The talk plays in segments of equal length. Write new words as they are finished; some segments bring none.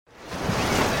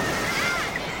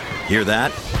Hear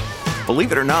that?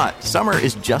 Believe it or not, summer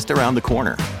is just around the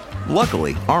corner.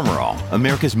 Luckily, Armor All,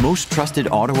 America's most trusted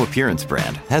auto appearance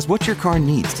brand, has what your car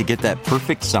needs to get that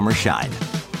perfect summer shine.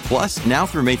 Plus, now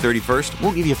through May 31st,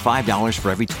 we'll give you $5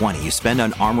 for every $20 you spend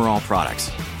on Armor All products.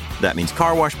 That means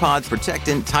car wash pods,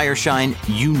 protectant, tire shine,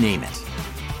 you name it.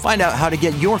 Find out how to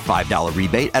get your $5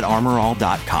 rebate at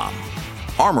armorall.com.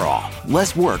 Armor All,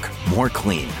 less work, more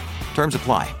clean. Terms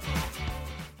apply.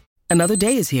 Another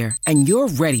day is here, and you're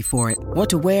ready for it. What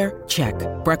to wear? Check.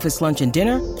 Breakfast, lunch, and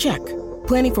dinner? Check.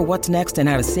 Planning for what's next and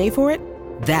how to save for it?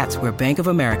 That's where Bank of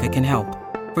America can help.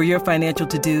 For your financial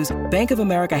to-dos, Bank of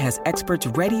America has experts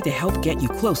ready to help get you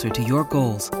closer to your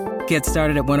goals. Get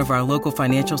started at one of our local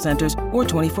financial centers or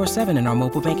 24/7 in our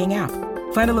mobile banking app.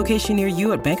 Find a location near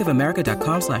you at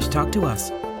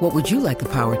bankofamerica.com/talktous. What would you like the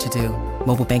power to do?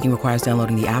 Mobile banking requires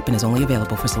downloading the app and is only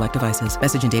available for select devices.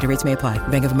 Message and data rates may apply.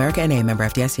 Bank of America N.A., member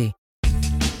FDIC.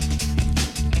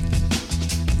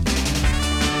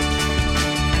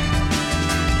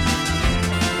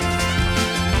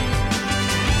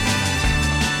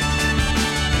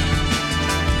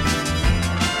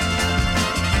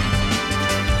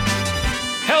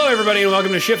 Everybody, and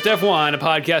welcome to Shift F1, a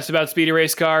podcast about speedy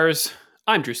race cars.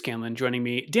 I'm Drew Scanlon. Joining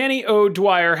me, Danny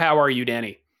O'Dwyer. How are you,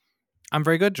 Danny? I'm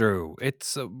very good, Drew.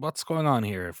 It's what's going on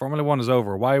here? Formula One is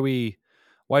over. Why are we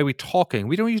talking?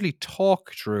 We don't usually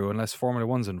talk, Drew, unless Formula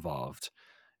One's involved.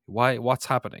 Why? What's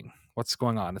happening? What's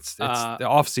going on? It's the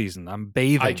off season. I'm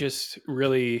bathing. I just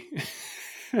really.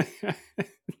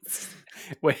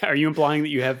 Wait, are you implying that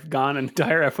you have gone an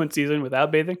entire F1 season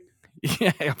without bathing?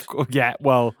 Yeah, of course. Yeah.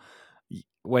 Well.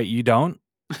 Wait, you don't?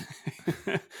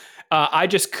 I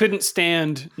just couldn't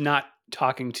stand not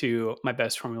talking to my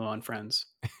best Formula One friends.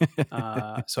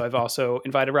 So I've also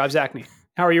invited Rob Zachney.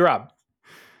 How are you, Rob?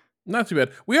 Not too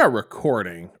bad. We are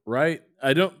recording, right?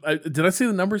 Did I see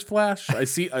the numbers flash? I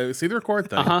see the record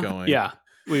thing going. Yeah.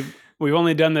 We've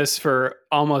only done this for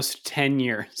almost 10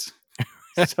 years.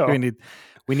 So we need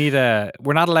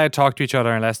we're not allowed to talk to each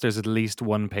other unless there's at least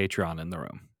one Patreon in the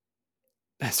room.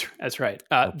 That's right.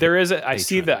 There is I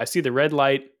see the red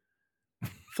light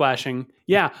flashing.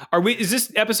 Yeah. Is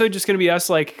this episode just going to be us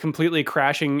like completely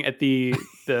crashing at the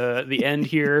end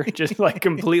here, just like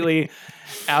completely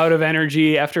out of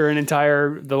energy after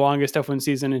the longest F1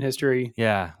 season in history?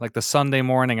 Yeah, like the Sunday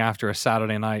morning after a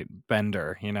Saturday night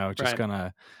bender, just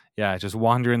gonna just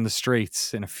wandering the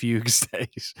streets in a fugue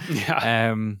state.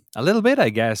 Yeah. A little bit, I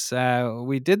guess.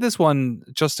 We did this one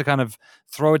just to kind of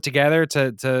throw it together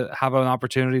to have an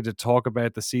opportunity to talk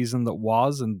about the season that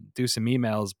was and do some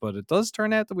emails, but it does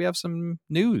turn out that we have some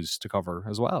news to cover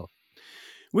as well.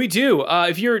 We do.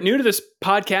 If you're new to this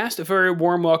podcast, a very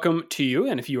warm welcome to you.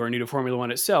 And if you are new to Formula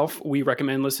One itself, we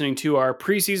recommend listening to our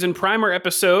preseason primer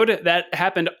episode that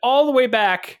happened all the way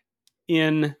back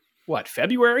in,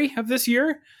 February of this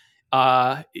year?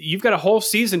 You've got a whole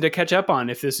season to catch up on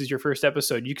if this is your first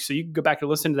episode. So you can go back and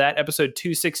listen to that, episode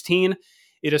 216.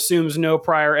 It assumes no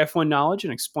prior F1 knowledge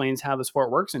and explains how the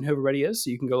sport works and who everybody is. So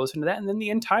you can go listen to that and then the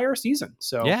entire season.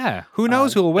 So yeah, who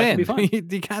knows who'll win? Be fun.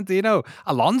 You can't,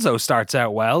 Alonso starts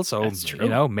out well, so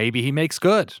maybe he makes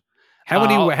good. How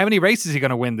many races is he going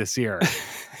to win this year?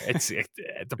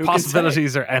 The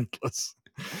possibilities are endless.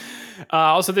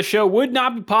 Also, the show would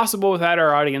not be possible without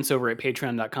our audience over at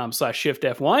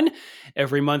patreon.com/shiftf1.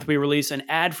 Every month we release an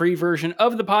ad-free version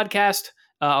of the podcast,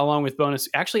 along with bonus.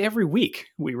 Actually, every week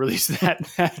we release that.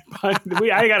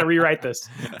 I got to rewrite this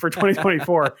for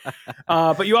 2024.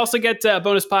 But you also get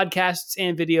bonus podcasts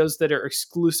and videos that are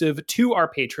exclusive to our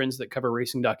patrons that cover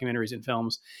racing documentaries and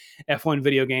films, F1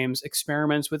 video games,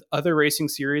 experiments with other racing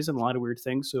series, and a lot of weird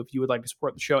things. So if you would like to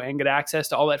support the show and get access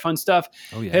to all that fun stuff,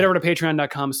 head over to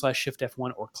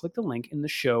patreon.com/shiftf1 or click the link in the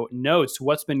show notes.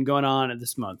 What's been going on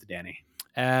this month, Danny?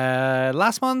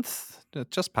 Last month,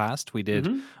 just passed, we did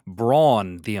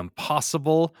Brawn, the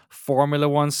Impossible Formula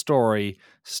One story,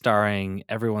 starring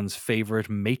everyone's favorite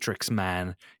Matrix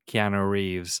man, Keanu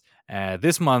Reeves.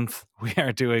 This month,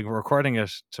 we're recording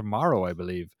it tomorrow, I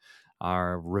believe,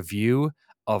 our review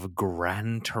of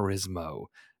Gran Turismo.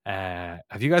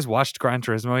 Have you guys watched Gran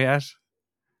Turismo yet?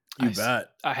 You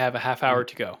bet. I have a half hour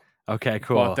to go. Okay,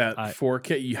 cool. Bought that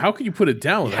 4K. How can you put it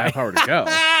down with a half hour to go?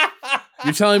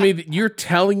 You're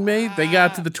telling me they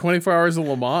got to the 24 hours of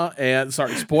Le Mans and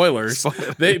spoilers.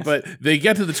 They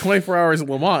get to the 24 hours of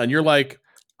Le Mans and you're like,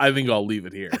 I think I'll leave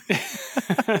it here.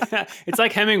 It's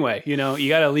like Hemingway, you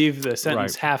got to leave the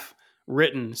sentence half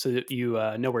written so that you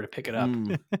know where to pick it up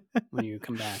when you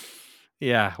come back.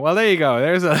 Yeah, well, there you go.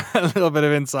 There's a little bit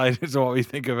of insight into what we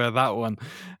think about that one.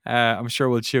 I'm sure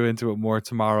we'll chew into it more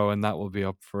tomorrow, and that will be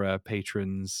up for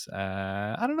patrons.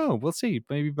 I don't know. We'll see.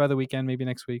 Maybe by the weekend, maybe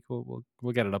next week. We'll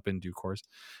get it up in due course.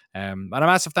 And a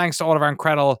massive thanks to all of our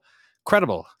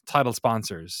credible title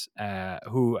sponsors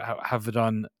who have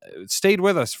stayed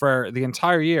with us for the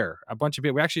entire year. A bunch of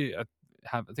people. We actually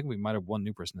I think we might have one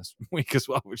new person this week as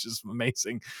well, which is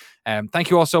amazing.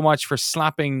 Thank you all so much for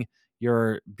slapping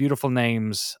your beautiful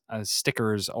names as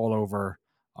stickers all over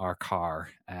our car.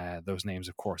 Those names,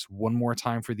 of course, one more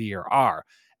time for the year are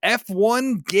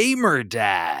F1 Gamer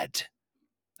Dad.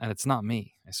 And it's not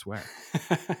me, I swear.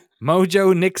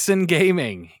 Mojo Nixon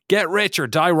Gaming, Get Rich or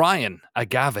Die Ryan,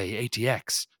 Agave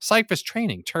ATX, Cypress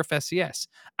Training, Turf SES,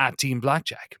 at Team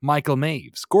Blackjack, Michael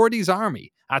Maves, Gordy's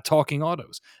Army, at Talking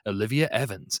Autos, Olivia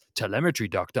Evans,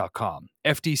 TelemetryDoc.com,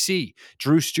 FTC,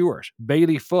 Drew Stewart,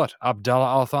 Bailey Foote,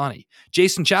 Abdallah Al-Thani,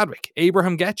 Jason Chadwick,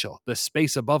 Abraham Getchell, The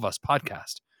Space Above Us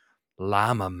podcast,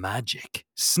 Llama Magic,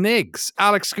 Snigs,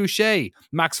 Alex Couchet,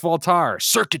 Max Voltar,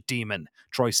 Circuit Demon,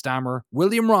 Troy Stammer,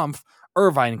 William Rumpf,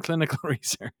 Irvine Clinical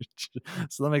Research.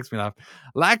 So that makes me laugh.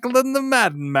 Lachlan the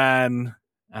Madden Man,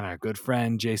 and our good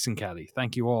friend Jason Kelly.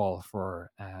 Thank you all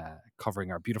for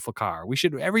covering our beautiful car.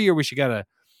 Every year we should get a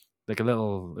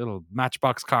little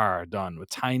Matchbox car done with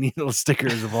tiny little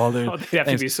stickers of all the. They have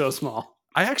to be so small.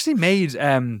 I actually made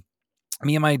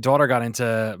me and my daughter got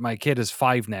into, my kid is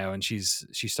 5 now, and she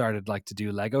started like to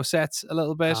do Lego sets a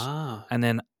little bit, and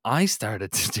then I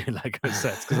started to do Lego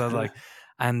sets because I was like,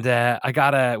 and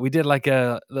we did like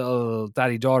a little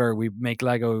daddy-daughter, we make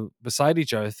Lego beside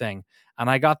each other thing, and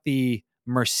I got the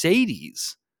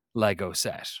Mercedes Lego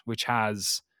set, which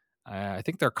has I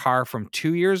think their car from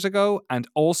 2 years ago, and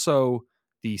also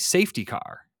the safety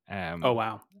car. Oh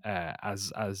wow!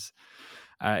 As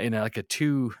in like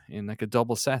a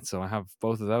double set, so I have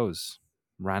both of those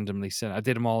randomly set. I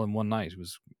did them all in one night. It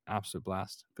was absolute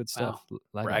blast. Good stuff.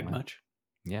 Wow. Brag much?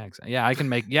 Yeah, exactly. Yeah, I can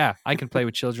make. Yeah, I can play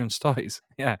with children's toys.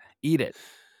 Yeah, eat it.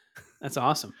 That's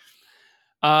awesome.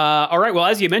 All right. Well,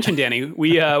 as you mentioned, Danny,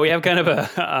 we have kind of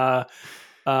an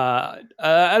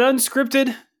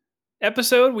unscripted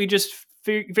episode. We just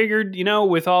figured,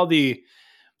 with all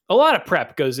a lot of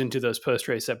prep goes into those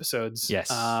post-race episodes. Yes.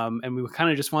 And we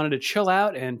kind of just wanted to chill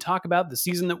out and talk about the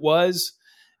season that was,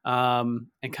 and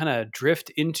kind of drift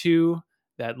into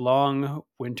that long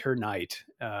winter night.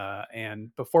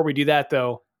 And before we do that,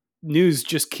 though, news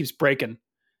just keeps breaking.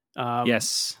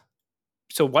 Yes.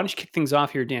 So why don't you kick things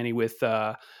off here, Danny, with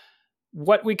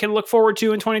what we can look forward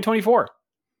to in 2024?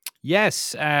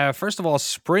 Yes. First of all,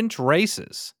 sprint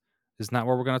races. Isn't that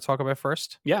what we're going to talk about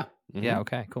first? Yeah. Mm-hmm. Yeah.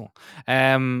 Okay, cool.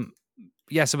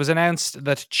 Yes, it was announced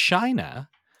that China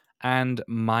and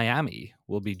Miami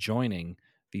will be joining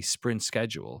the sprint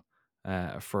schedule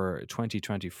for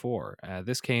 2024.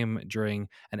 This came during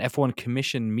an F1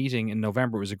 Commission meeting in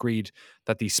November. It was agreed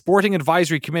that the Sporting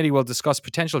Advisory Committee will discuss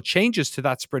potential changes to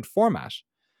that sprint format,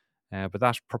 but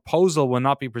that proposal will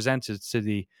not be presented to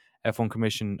the F1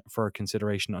 Commission for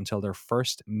consideration until their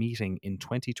first meeting in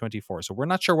 2024. So we're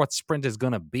not sure what sprint is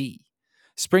going to be.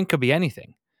 Sprint could be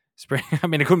anything.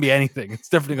 It couldn't be anything. It's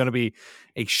definitely going to be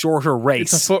a shorter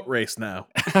race. It's a foot race now.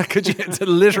 It's a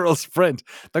literal sprint.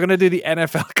 They're going to do the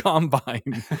NFL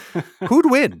Combine.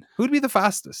 Who'd win? Who'd be the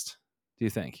fastest, do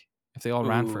you think, if they all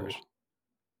ran for it?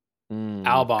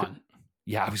 Albon.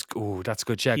 Yeah, that's a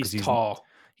good check. He's tall.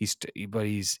 He's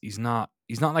not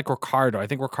like Ricciardo. I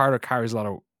think Ricciardo carries a lot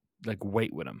of like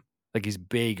weight with him. Like he's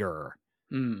bigger.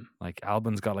 Like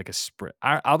Albon's got like a sprint.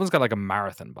 Albon's got like a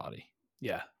marathon body.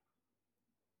 Yeah.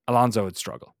 Alonso would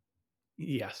struggle.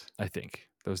 Yes. I think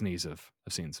those knees have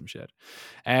seen some shit.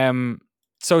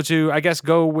 So to, I guess,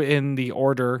 go in the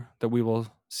order that we will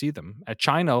see them.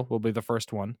 China will be the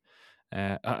first one,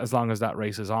 as long as that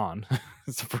race is on.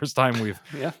 It's the first time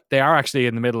they are actually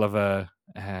in the middle of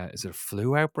is it a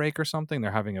flu outbreak or something?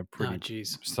 They're having a pretty,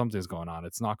 something's going on.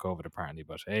 It's not COVID apparently,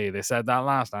 but hey, they said that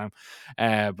last time.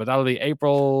 But that'll be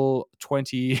April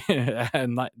 20,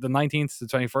 and the 19th to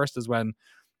 21st is when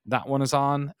that one is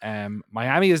on.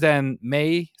 Miami is then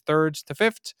May 3rd to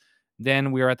 5th.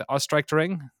 Then we are at the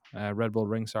Ring, Red Bull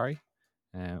Ring,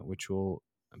 which will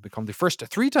become the first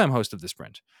 3-time host of the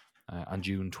sprint on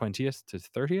June 20th to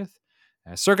 30th.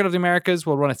 Circuit of the Americas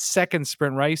will run its second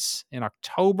sprint race in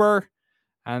October.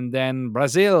 And then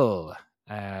Brazil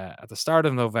at the start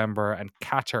of November and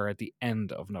Qatar at the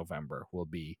end of November will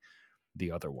be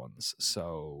the other ones.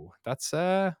 So that's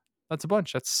a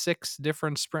bunch. That's 6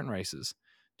 different sprint races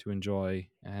to enjoy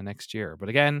next year. But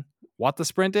again, what the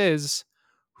sprint is,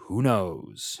 who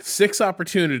knows? 6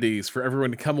 opportunities for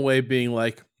everyone to come away being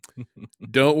like,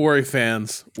 Don't worry,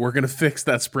 fans. We're going to fix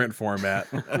that sprint format.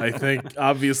 I think,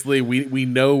 obviously, we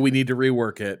know we need to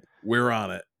rework it. We're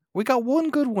on it. We got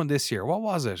one good one this year. What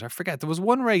was it? I forget. There was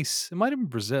one race. It might have been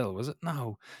Brazil, was it?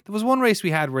 No. There was one race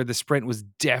we had where the sprint was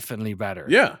definitely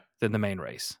better than the main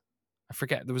race. I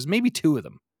forget. There was maybe two of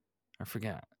them. I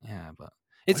forget. Yeah, but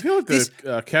I feel like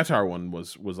the Qatar one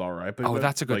was all right. But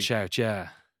that's a good shout. Yeah.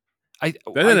 That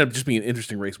ended up just being an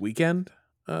interesting race weekend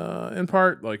in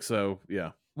part.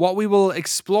 Yeah. What we will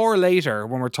explore later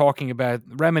when we're talking about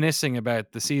reminiscing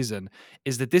about the season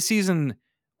is that this season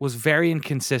was very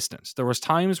inconsistent. There was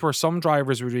times where some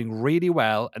drivers were doing really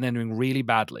well and then doing really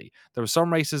badly. There were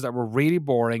some races that were really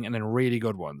boring and then really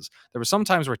good ones. There were some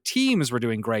times where teams were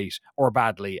doing great or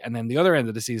badly, and then the other end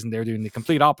of the season, they were doing the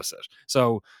complete opposite.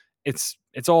 So it's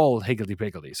all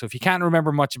higgledy-piggledy. So if you can't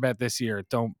remember much about this year,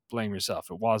 don't blame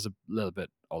yourself. It was a little bit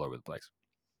all over the place.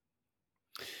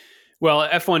 Well,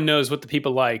 F1 knows what the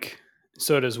people like.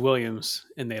 So does Williams.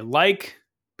 And they like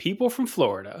people from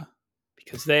Florida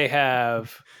because they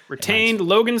have retained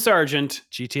Logan Sargent.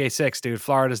 GTA 6, dude.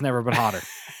 Florida's never been hotter.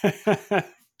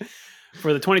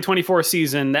 For the 2024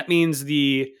 season, that means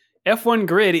the F1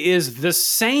 grid is the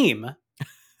same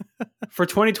for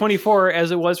 2024 as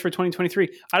it was for 2023.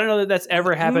 I don't know that that's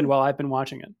ever happened while I've been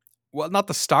watching it. Well, not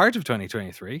the start of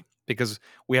 2023, because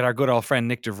we had our good old friend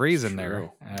Nick DeVries in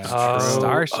there. The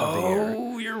start of the year.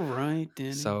 Oh, you're right,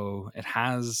 Danny. So it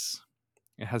has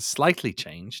slightly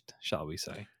changed, shall we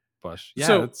say. But yeah,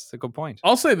 so, that's a good point.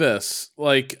 I'll say this.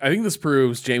 I think this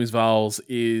proves James Vowles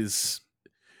is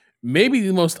maybe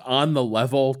the most on the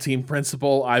level team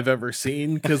principal I've ever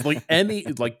seen. Because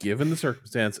given the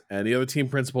circumstance, any other team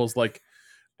principal is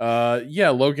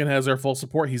Logan has our full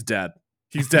support. He's dead.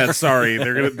 He's dead. Sorry.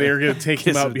 They're gonna take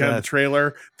him out behind the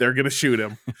trailer. They're gonna shoot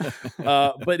him.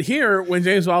 But here, when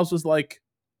James Vowles was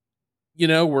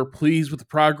we're pleased with the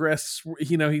progress,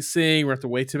 he's seeing, we have to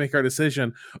wait to make our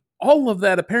decision. All of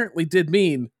that apparently did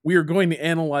mean we are going to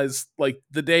analyze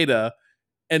the data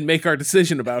and make our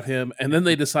decision about him. And then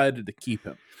they decided to keep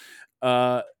him,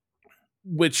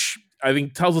 which I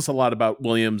think tells us a lot about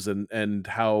Williams and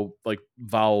how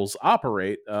Vowles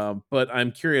operate. But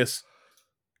I'm curious,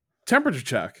 temperature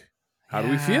check. How do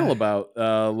we feel about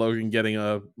Logan getting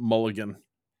a mulligan?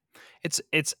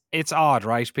 It's odd,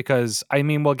 right? Because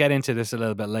we'll get into this a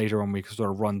little bit later when we sort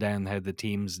of run down how the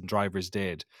teams and drivers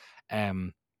did.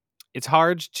 It's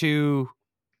hard to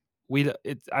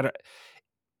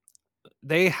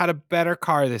they had a better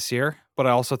car this year, but I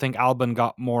also think Albon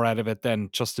got more out of it than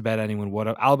just about anyone would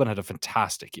have. Albon had a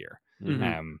fantastic year.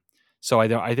 Mm-hmm. So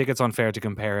I think it's unfair to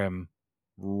compare him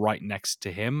right next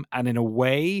to him. And in a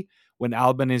way, when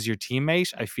Albon is your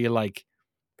teammate, I feel like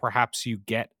perhaps you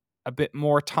get a bit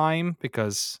more time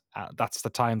because that's the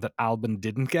time that Albon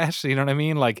didn't get. You know what I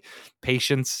mean?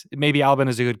 Patience. Maybe Albon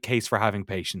is a good case for having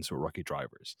patience with rookie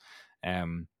drivers.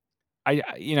 I'm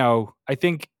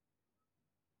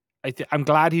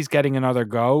glad he's getting another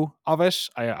go of it.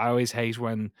 I always hate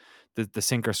when the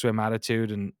sink or swim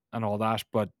attitude and all that,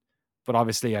 but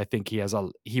obviously I think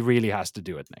he really has to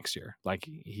do it next year.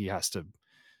 He has to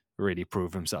really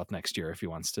prove himself next year if he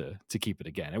wants to keep it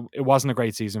again. It wasn't a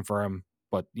great season for him,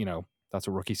 but that's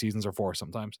what rookie seasons are for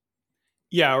sometimes.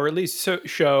 Yeah, or at least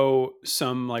show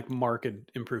some marked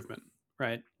improvement,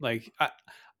 right?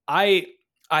 I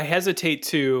hesitate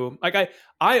to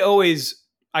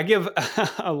I give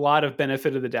a lot of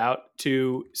benefit of the doubt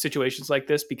to situations like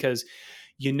this because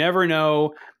you never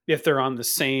know if they're on the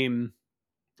same,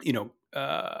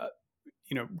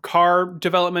 car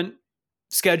development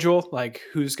schedule,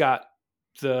 who's got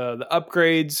the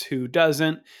upgrades, who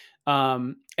doesn't.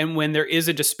 And when there is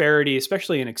a disparity,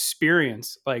 especially in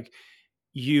experience,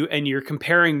 you're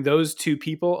comparing those two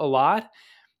people a lot,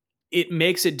 it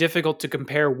makes it difficult to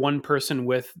compare one person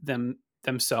with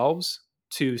themselves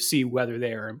to see whether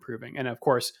they are improving. And of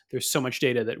course, there's so much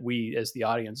data that we as the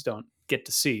audience don't get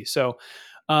to see. So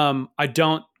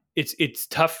it's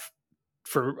tough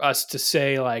for us to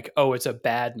say it's a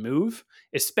bad move,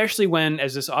 especially when,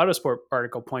 as this Autosport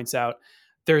article points out,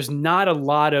 there's not a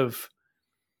lot of,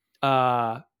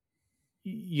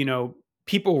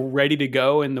 people ready to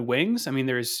go in the wings.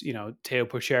 There's, Théo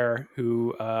Pourchaire,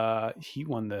 who he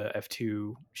won the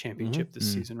F2 championship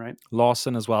this season, right?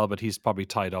 Lawson as well, but he's probably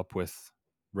tied up with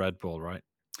Red Bull, right?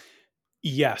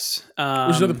 Yes.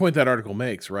 Which is another point that article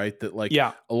makes, right? That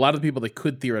a lot of the people they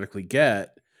could theoretically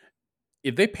get,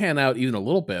 if they pan out even a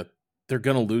little bit, they're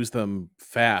going to lose them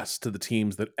fast to the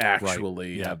teams that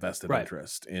actually have vested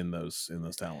interest in those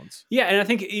talents. Yeah, and I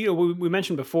think we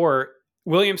mentioned before,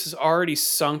 Williams has already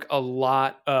sunk a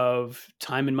lot of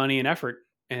time and money and effort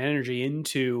and energy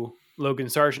into Logan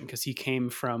Sargent because he came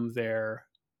from their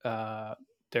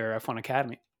F1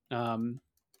 Academy.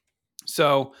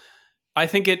 So I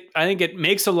think it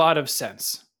makes a lot of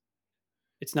sense.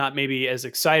 It's not maybe as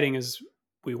exciting as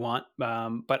we want,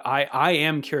 but I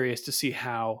am curious to see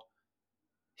how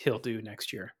he'll do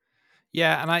next year.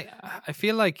 Yeah, and I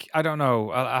feel like, I don't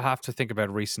know, I'll have to think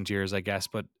about recent years, I guess,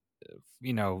 but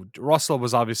Russell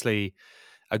was obviously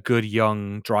a good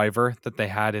young driver that they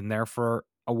had in there for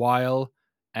a while.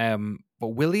 But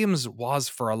Williams was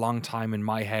for a long time in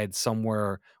my head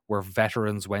somewhere where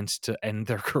veterans went to end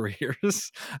their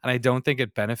careers, and I don't think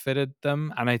it benefited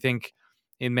them. And I think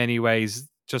in many ways,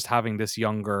 just having this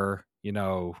younger,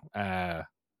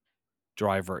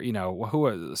 driver,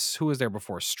 who was there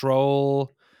before?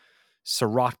 Stroll,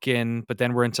 Sirotkin, but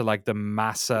then we're into like the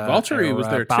Massa. Valtteri was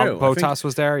there too. Bottas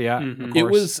was there, yeah. Mhm. Of It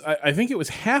course. was, I think it was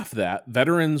half that.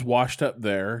 Veterans washed up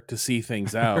there to see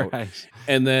things out, Right.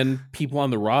 and then people on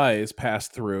the rise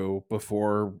passed through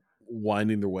before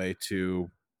winding their way to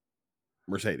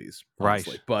Mercedes.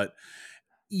 Honestly. Right. But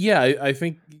yeah, I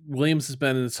think Williams has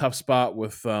been in a tough spot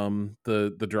with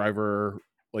the driver,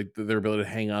 like their ability to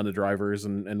hang on to drivers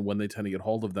and when they tend to get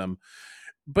hold of them.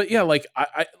 But yeah, like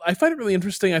I find it really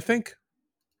interesting. I think,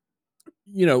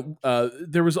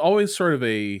 there was always sort of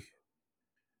I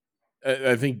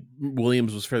think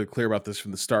Williams was fairly clear about this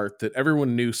from the start, that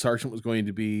everyone knew Sargent was going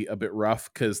to be a bit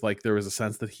rough because like there was a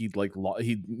sense that he'd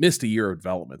missed a year of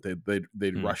development.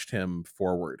 They'd rushed him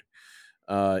forward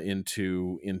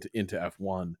into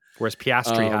F1. Whereas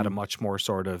Piastri had a much more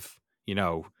sort of,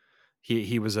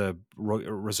 he was a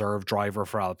reserve driver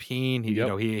for Alpine.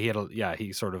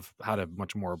 He sort of had a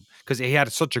much more, because he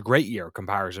had such a great year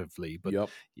comparatively. But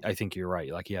I think you're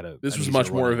right. Like this was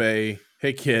much more of a,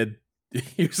 hey kid,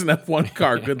 here's an F1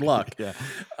 car. Good luck. Yeah.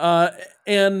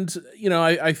 And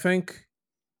I think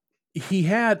he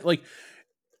had like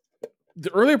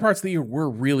the earlier parts of the year were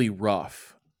really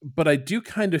rough, but I do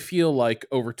kind of feel like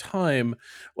over time,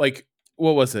 like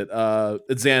what was it? At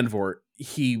Zandvoort,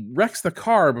 he wrecks the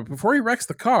car, but before he wrecks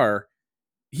the car,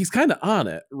 he's kind of on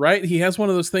it, right? He has one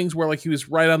of those things where like he was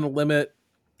right on the limit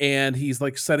and he's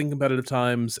like setting competitive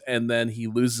times, and then he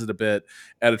loses it a bit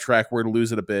at a track where to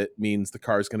lose it a bit means the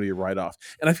car is going to be a write-off.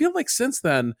 And I feel like since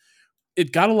then,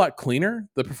 it got a lot cleaner.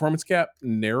 The performance gap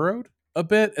narrowed a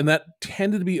bit, and that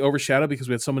tended to be overshadowed because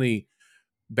we had so many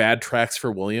bad tracks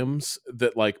for Williams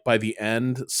that like by the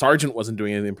end, Sargent wasn't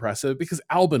doing anything impressive because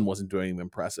Albon wasn't doing anything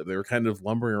impressive. They were kind of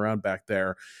lumbering around back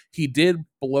there. He did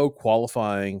blow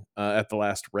qualifying at the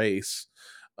last race.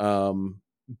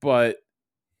 But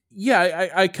yeah,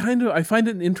 I find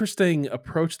it an interesting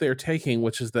approach they're taking,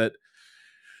 which is that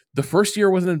the first year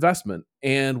was an investment,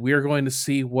 and we are going to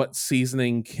see what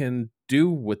seasoning can do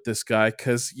with this guy.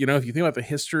 Because, if you think about the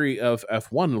history of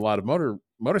F1 and a lot of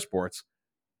motorsports,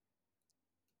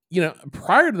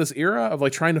 prior to this era of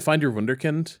like trying to find your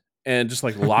wunderkind and just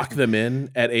like lock them in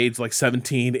at age like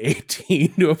 17,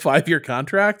 18 to a 5-year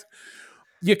contract,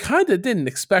 you kind of didn't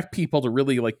expect people to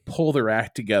really like pull their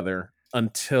act together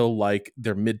until like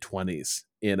their mid-20s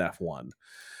in F1.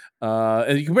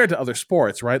 And you compare it to other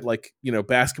sports, right? Like,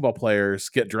 basketball players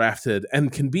get drafted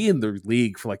and can be in the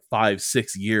league for like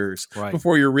 5-6 years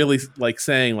before you're really like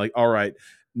saying like, all right,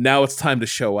 now it's time to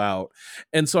show out.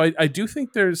 And so I do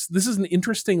think this is an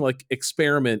interesting like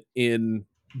experiment in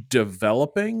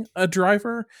developing a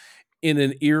driver in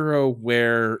an era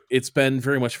where it's been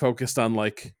very much focused on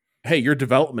like, hey, your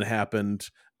development happened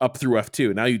up through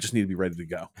F2. Now you just need to be ready to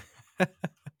go.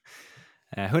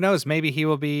 Who knows? Maybe he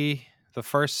will be the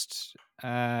first.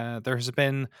 There's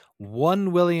been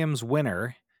one Williams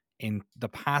winner in the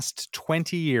past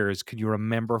 20 years. Could you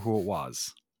remember who it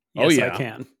was? Yes, I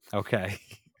can. Okay.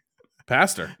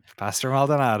 Pastor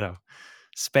Maldonado.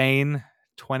 Spain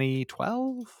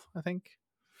 2012, I think.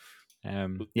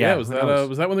 Was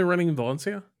that when they were running in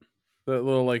Valencia? The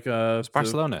little like it's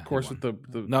Barcelona course with the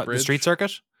no, bridge? the street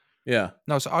circuit? Yeah.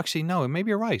 No, so actually no, maybe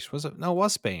you're right. Was it? No, it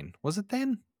was Spain. Was it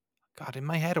then? God, in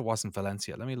my head it wasn't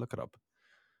Valencia. Let me look it up.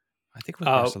 I think it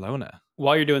was Barcelona.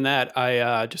 While you're doing that,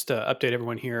 I just to update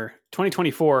everyone here,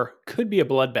 2024 could be a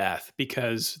bloodbath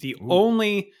because the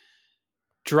only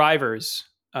drivers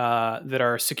that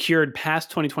are secured past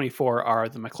 2024 are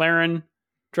the McLaren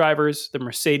drivers, the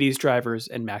Mercedes drivers,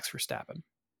 and Max Verstappen.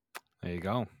 There you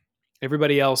go.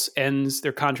 Everybody else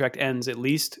their contract ends at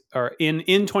least or in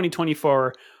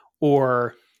 2024,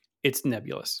 or it's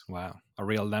nebulous. Wow. A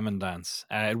real lemon dance.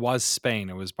 It was Spain.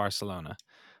 It was Barcelona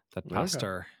that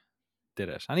Pastor did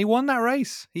it. And he won that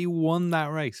race.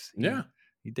 Yeah.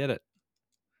 He did it.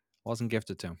 Wasn't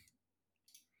gifted to him.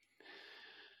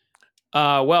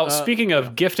 Speaking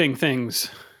of gifting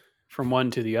things from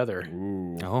one to the other.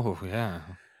 Ooh. Oh yeah.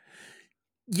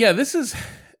 Yeah, this is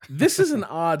an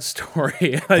odd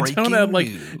story. I don't have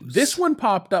news. This one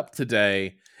popped up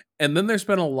today, and then there's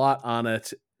been a lot on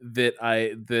it that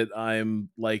I'm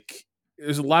like,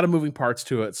 there's a lot of moving parts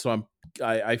to it, so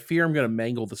I fear I'm going to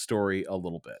mangle the story a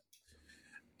little bit.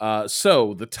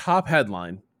 So the top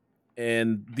headline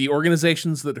and the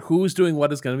organizations that who's doing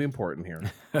what is going to be important here.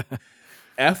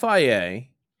 FIA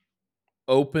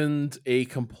opened a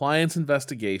compliance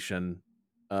investigation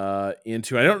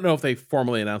into, I don't know if they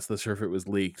formally announced this or if it was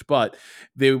leaked, but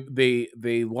they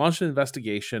launched an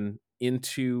investigation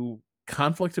into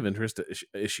conflict of interest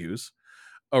issues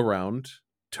around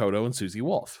Toto and Susie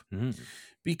Wolff,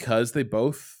 because they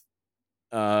both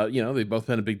they've both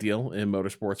been a big deal in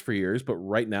motorsports for years, but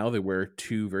right now they wear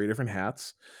two very different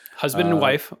hats. Husband and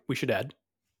wife, we should add.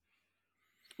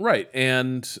 Right.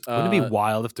 And wouldn't it be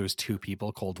wild if there was two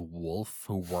people called Wolf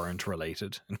who weren't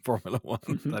related in Formula One?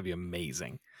 That'd be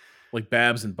amazing. Like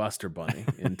Babs and Buster Bunny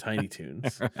in Tiny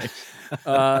Toons.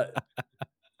 Right.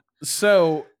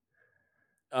 So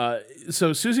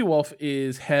Susie Wolff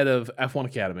is head of F1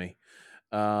 Academy.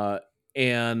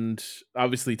 And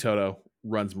obviously Toto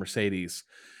runs Mercedes.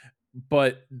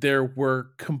 But there were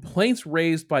complaints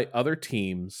raised by other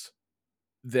teams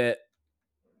that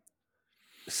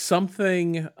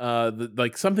something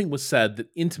was said that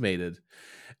intimated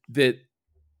that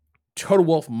Toto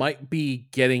Wolff might be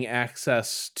getting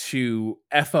access to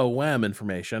FOM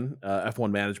information,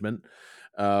 F1 management,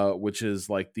 which is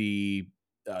like the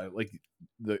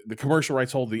commercial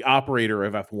rights holder, the operator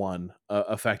of F1,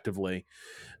 effectively.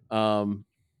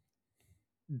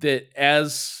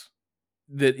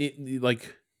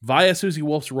 Via Susie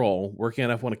Wolff's role working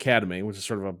on F1 Academy, which is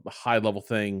sort of a high level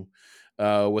thing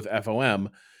with FOM,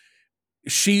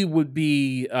 she would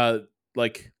be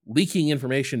leaking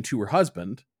information to her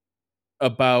husband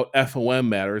about FOM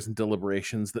matters and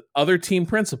deliberations that other team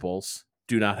principals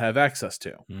do not have access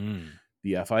to.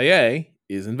 The FIA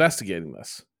is investigating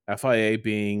this. FIA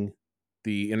being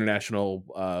the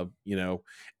international,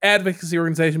 advocacy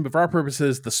organization, but for our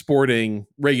purposes, the sporting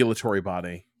regulatory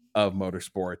body of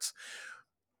motorsports,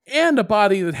 and a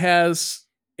body that has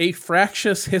a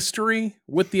fractious history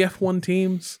with the F1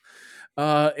 teams.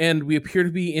 And we appear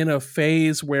to be in a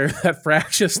phase where that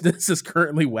fractiousness is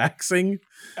currently waxing.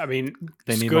 I mean,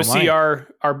 They need go more see money. our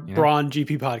Braun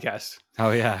GP podcast.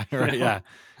 Oh yeah, right, yeah,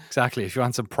 exactly. If you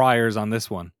want some priors on this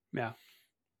one, Yeah.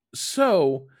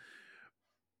 So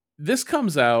this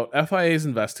comes out, FIA is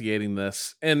investigating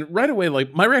this, and right away,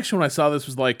 like, my reaction when I saw this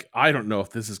was like, I don't know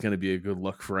if this is going to be a good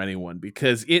look for anyone,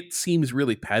 because it seems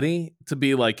really petty to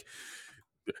be like,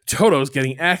 Toto's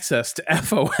getting access to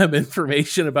FOM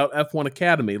information about F1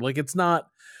 Academy. Like, it's not,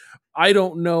 I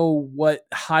don't know what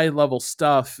high level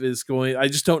stuff is going, I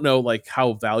just don't know like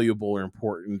how valuable or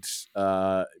important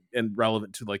and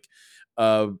relevant to like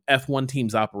F1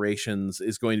 team's operations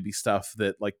is going to be stuff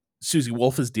that like Susie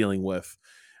Wolff is dealing with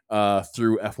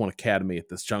through F1 Academy at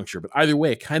this juncture. But either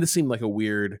way, it kind of seemed like a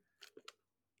weird,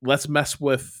 let's mess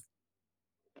with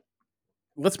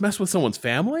someone's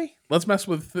family. Let's mess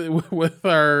with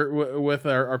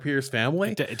our peer's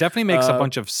family. it definitely makes a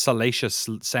bunch of salacious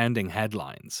sounding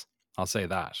headlines. I'll say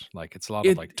that. Like, it's a lot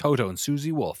of like Toto and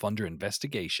Susie Wolff under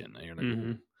investigation. And you're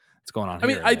like, what's going on I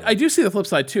here? mean, I do see the flip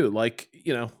side too. Like,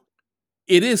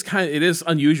 it is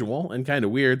unusual and kind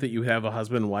of weird that you have a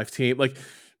husband and wife team. Like,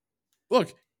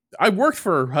 look, I worked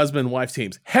for husband and wife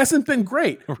teams. Hasn't been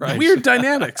great. Right. Weird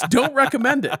dynamics. Don't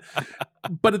recommend it.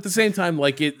 But at the same time,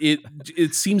 like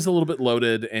it seems a little bit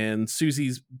loaded. And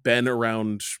Susie's been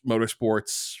around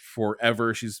motorsports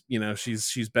forever. She's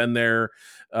been there,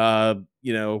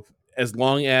 as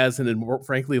long as, and in more,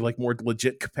 frankly, like more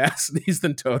legit capacities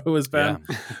than Toto has been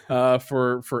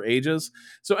for ages.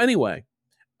 So anyway,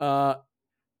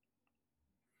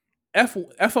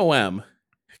 FOM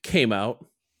came out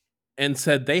and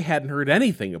said they hadn't heard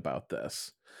anything about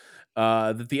this,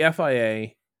 that the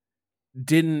FIA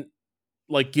didn't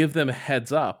like give them a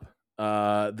heads up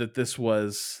that this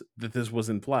was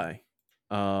in play,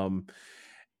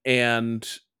 and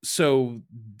so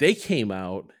they came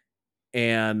out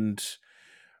and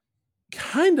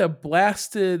kind of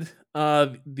blasted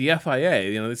the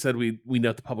FIA. They said, we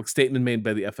note the public statement made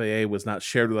by the FIA was not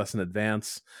shared with us in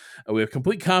advance. We have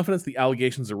complete confidence the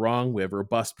allegations are wrong. We have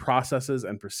robust processes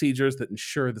and procedures that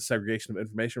ensure the segregation of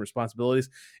information and responsibilities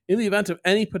in the event of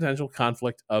any potential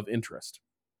conflict of interest.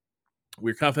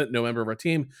 We're confident no member of our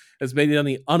team has made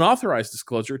any unauthorized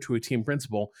disclosure to a team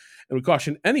principal, and we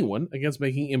caution anyone against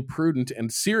making imprudent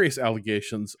and serious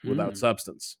allegations without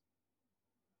substance.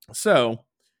 So,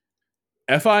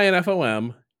 FI and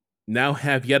FOM now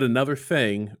have yet another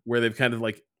thing where they've kind of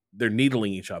like they're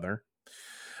needling each other.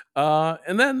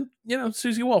 And then,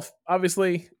 Susie Wolf,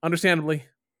 obviously, understandably,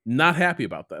 not happy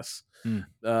about this.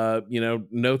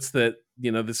 Notes that,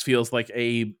 this feels like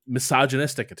a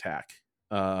misogynistic attack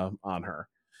on her.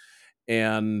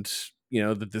 And,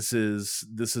 that this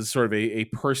is sort of a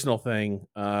personal thing,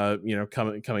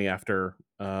 coming after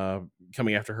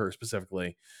her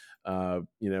specifically,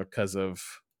 because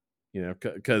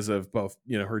of both,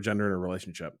 her gender and her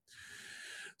relationship.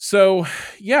 So,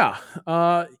 yeah,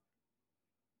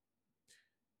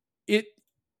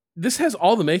 this has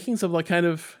all the makings of like kind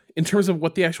of in terms of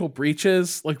what the actual breach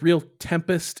is, like real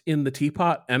Tempest in the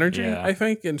teapot energy, I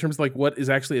think, in terms of like what is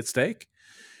actually at stake.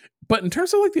 But in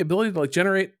terms of like the ability to like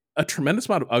generate a tremendous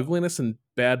amount of ugliness and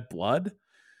bad blood,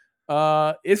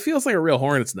 it feels like a real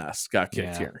hornet's nest got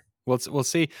kicked here. We'll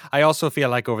see. I also feel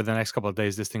like over the next couple of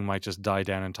days, this thing might just die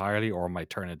down entirely, or might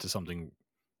turn into something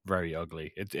very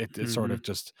ugly. It sort of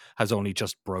just has only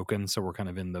just broken, so we're kind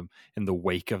of in the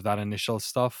wake of that initial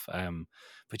stuff.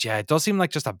 But yeah, it does seem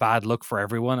like just a bad look for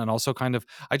everyone, and also kind of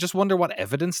I just wonder what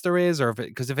evidence there is, or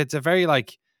because if it's a very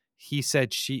like he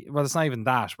said she, well, it's not even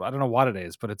that, but I don't know what it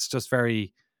is, but it's just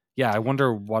very, I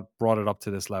wonder what brought it up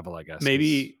to this level. I guess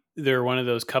maybe they're one of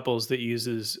those couples that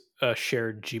uses a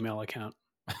shared Gmail account.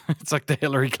 It's like the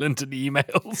Hillary Clinton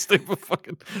emails. They have a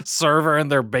fucking server in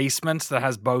their basement that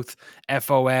has both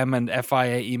FOM and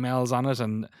FIA emails on it,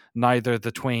 and neither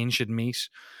the twain should meet.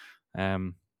 I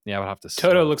would have to.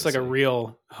 Toto looks like a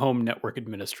real home network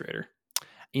administrator.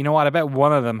 You know what? I bet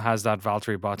one of them has that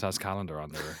Valtteri Bottas calendar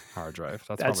on their hard drive.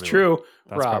 That's true.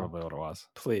 That's Rob, probably what it was.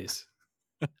 Please.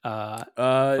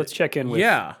 Let's check in with.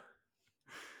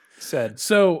 Said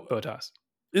so. Bottas.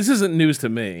 This isn't news to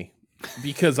me,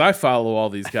 because I follow all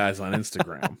these guys on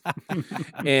Instagram.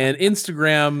 And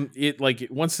Instagram, it like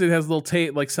once it has a little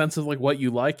sense of like what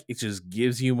you like, it just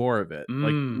gives you more of it.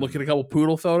 Like look at a couple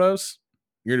poodle photos,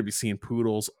 you're gonna be seeing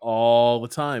poodles all the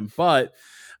time. But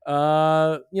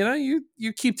you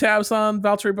keep tabs on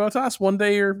Valtteri Bottas. One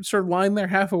day you're sort of lying there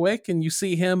half awake and you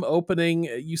see him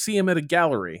at a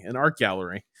gallery, an art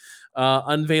gallery,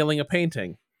 unveiling a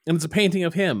painting. And it's a painting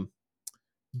of him,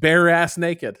 bare ass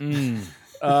naked.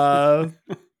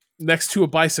 Next to a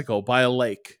bicycle by a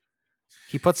lake.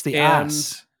 He puts the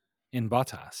ass in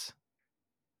Bottas,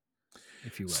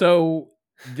 if you will. So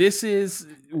this is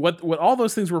what all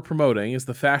those things were promoting, is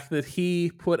the fact that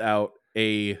he put out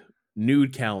a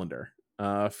nude calendar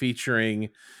featuring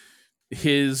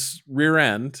his rear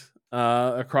end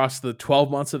across the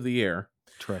 12 months of the year.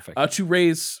 Terrific. To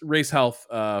raise health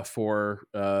for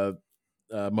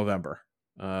Movember.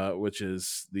 Which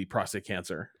is the prostate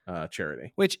cancer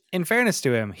charity. Which, in fairness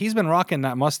to him, he's been rocking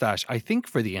that mustache, I think,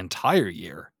 for the entire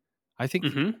year. I think,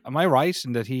 am I right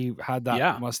in that he had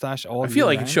that mustache all year? I feel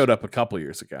like it showed up a couple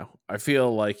years ago. I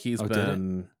feel like he's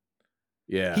been...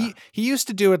 Yeah. He used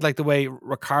to do it like the way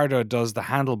Ricardo does the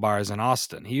handlebars in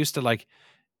Austin. He used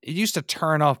to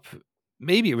turn up,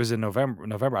 maybe it was in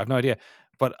November, I have no idea.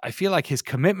 But I feel like his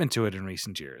commitment to it in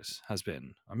recent years has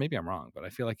been, or maybe I'm wrong, but I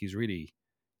feel like he's really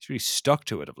stuck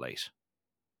to it of late.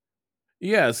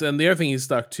 Yes, and the other thing he's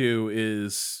stuck to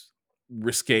is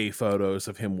risque photos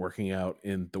of him working out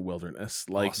in the wilderness.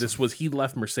 Like awesome. He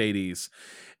left Mercedes,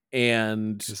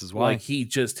 and this is why he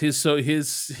just his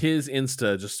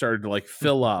Insta just started to like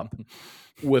fill up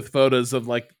with photos of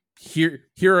like here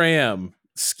I am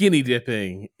skinny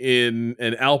dipping in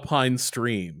an alpine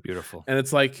stream. Beautiful. And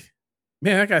it's like,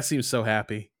 man, that guy seems so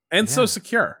happy and so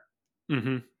secure.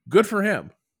 Good for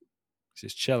him.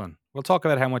 He's chilling. We'll talk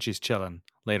about how much he's chilling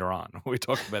later on. We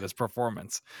talk about his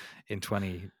performance in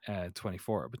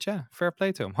 2024. But yeah, fair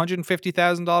play to him.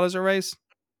 $150,000 a race.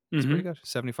 That's pretty good.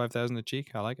 75,000 a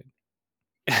cheek. I like it.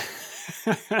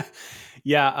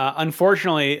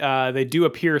 Unfortunately, they do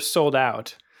appear sold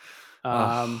out.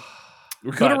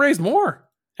 We could have raised more.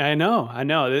 I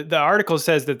know. The article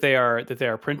says that they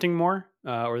are printing more,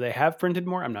 or they have printed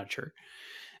more. I'm not sure,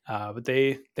 but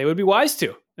they would be wise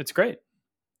to. It's great.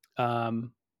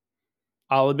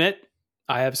 I'll admit,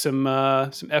 I have some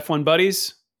F1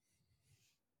 buddies.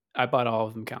 I bought all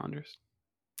of them calendars.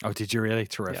 Oh, did you really?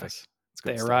 Terrific. Yes.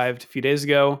 They arrived a few days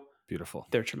ago. Beautiful.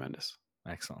 They're tremendous.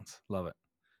 Excellent. Love it.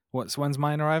 When's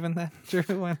mine arriving then?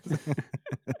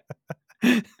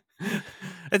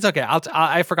 It's okay.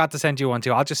 I forgot to send you one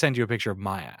too. I'll just send you a picture of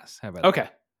my ass. How about that? Okay.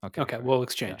 Okay. We'll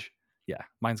exchange. Yeah.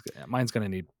 Mine's going to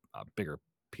need a bigger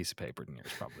piece of paper than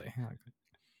yours, probably.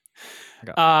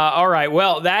 All right.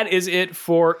 Well, that is it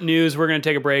for news. We're going to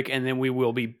take a break, and then we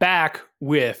will be back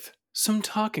with some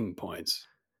talking points.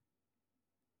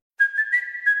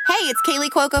 Hey, it's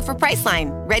Kaylee Cuoco for Priceline.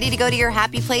 Ready to go to your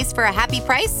happy place for a happy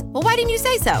price? Well, why didn't you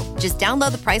say so? Just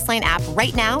download the Priceline app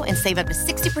right now and save up to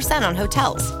 60% on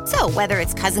hotels. So whether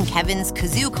it's Cousin Kevin's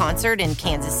Kazoo Concert in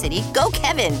Kansas City, go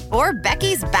Kevin, or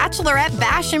Becky's Bachelorette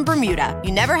Bash in Bermuda,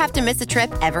 you never have to miss a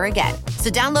trip ever again. So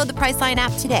download the Priceline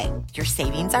app today. Your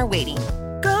savings are waiting.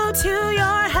 Go to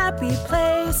your happy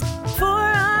place for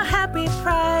a happy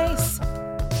price.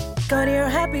 Go to your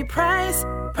happy price,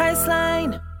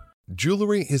 Priceline.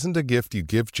 Jewelry isn't a gift you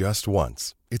give just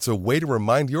once. It's a way to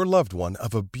remind your loved one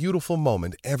of a beautiful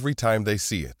moment every time they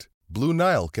see it. Blue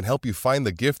Nile can help you find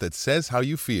the gift that says how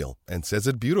you feel and says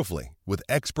it beautifully, with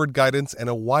expert guidance and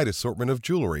a wide assortment of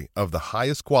jewelry of the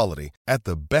highest quality at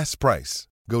the best price.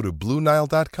 Go to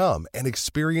BlueNile.com and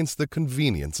experience the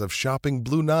convenience of shopping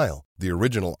Blue Nile, the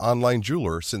original online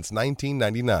jeweler since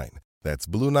 1999. That's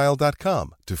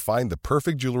BlueNile.com to find the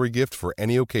perfect jewelry gift for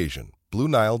any occasion.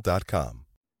 BlueNile.com.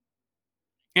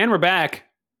 And we're back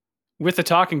with the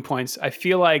talking points. I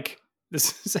feel like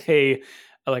this is a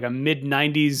mid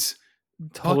 90s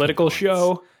political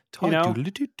show.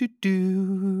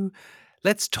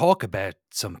 Let's talk about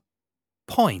some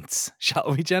points,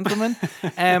 shall we, gentlemen?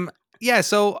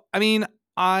 So I mean,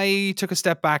 I took a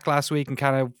step back last week and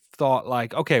kind of thought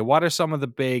like, okay, what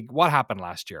happened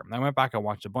last year? And I went back and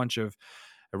watched a bunch of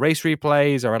race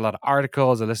replays. I read a lot of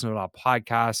articles. I listened to a lot of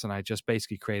podcasts, and I just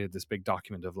basically created this big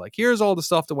document of like, here's all the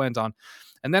stuff that went on.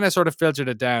 And then I sort of filtered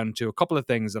it down to a couple of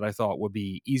things that I thought would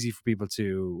be easy for people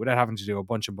to, without having to do a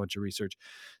bunch of research,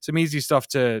 some easy stuff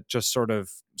to just sort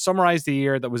of summarize the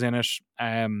year that was in it.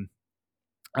 And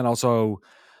also,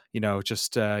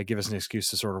 just give us an excuse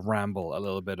to sort of ramble a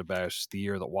little bit about the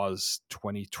year that was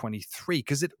 2023,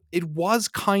 because it was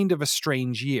kind of a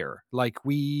strange year. Like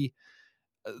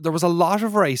there was a lot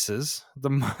of races,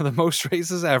 the most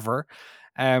races ever.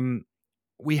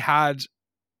 We had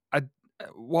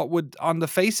what would, on the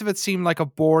face of it, seem like a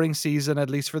boring season,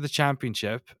 at least for the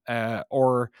championship.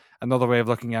 Or another way of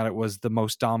looking at it was the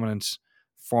most dominant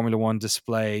Formula One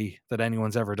display that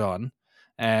anyone's ever done.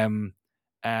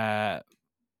 There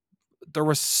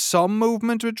was some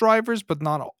movement with drivers, but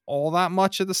not all that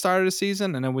much at the start of the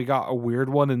season. And then we got a weird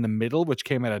one in the middle, which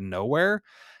came out of nowhere.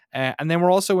 And then we're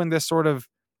also in this sort of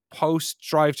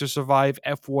post-Drive to Survive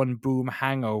F1 boom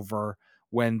hangover,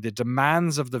 when the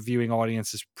demands of the viewing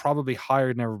audience is probably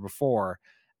higher than ever before.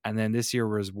 And then this year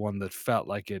was one that felt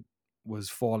like it was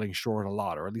falling short a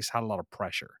lot, or at least had a lot of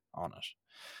pressure on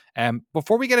it.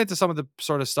 Before we get into some of the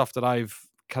sort of stuff that I've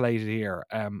collated here,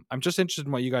 I'm just interested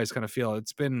in what you guys kind of feel.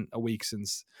 It's been a week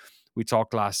since we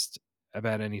talked last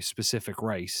about any specific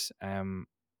race.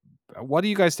 What do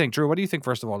you guys think? Drew, what do you think,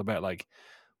 first of all, about like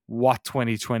what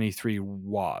 2023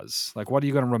 was? Like, what are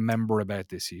you going to remember about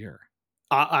this year?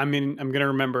 I mean, I'm going to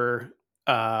remember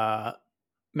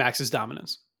Max's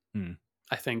dominance.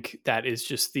 I think that is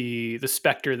just the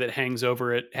specter that hangs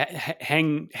over it,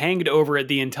 hanged over it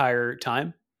the entire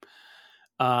time.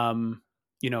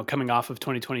 Coming off of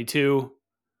 2022,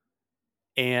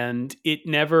 and it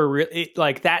never really,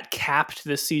 like, that capped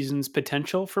this season's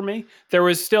potential for me. There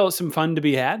was still some fun to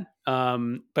be had,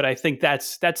 but I think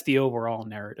that's the overall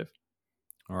narrative.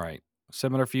 All right,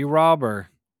 similar for you, Rob, or?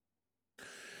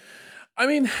 I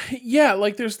mean, yeah,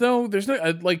 like there's no,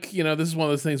 like, this is one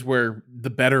of those things where the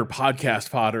better podcast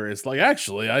fodder is like,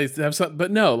 actually, I have something,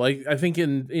 but no, like, I think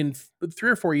in 3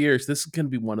 or 4 years, this is going to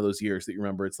be one of those years that you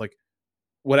remember. It's like,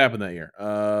 what happened that year?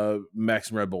 Max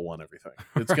and Red Bull won everything.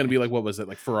 It's going to be like, what was it?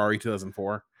 Like Ferrari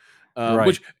 2004, right.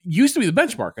 Which used to be the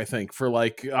benchmark, I think, for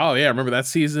like, oh yeah, remember that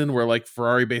season where like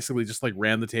Ferrari basically just like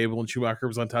ran the table and Schumacher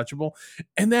was untouchable.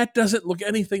 And that doesn't look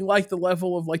anything like the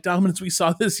level of like dominance we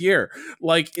saw this year.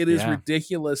 Like, it is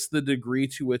ridiculous the degree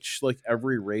to which like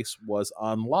every race was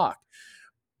on lock.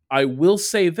 I will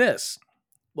say this,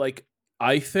 like,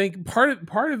 I think part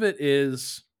of it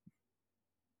is,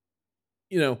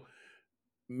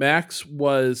 Max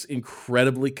was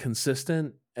incredibly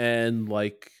consistent and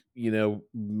like,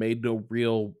 made no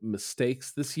real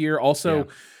mistakes this year. Also,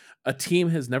 a team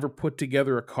has never put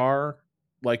together a car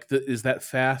like is that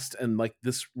fast and like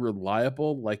this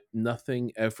reliable. Like,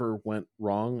 nothing ever went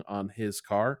wrong on his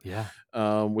car.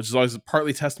 Which is always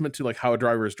partly testament to like how a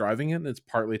driver is driving it, and it's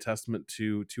partly testament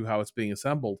to how it's being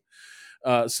assembled.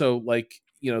 So like,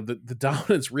 the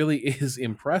dominance really is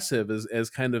impressive, as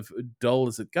kind of dull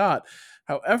as it got.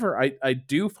 However, I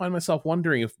do find myself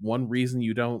wondering if one reason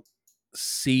you don't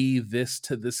see this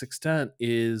to this extent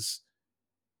is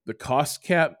the cost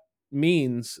cap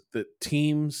means that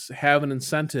teams have an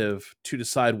incentive to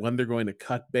decide when they're going to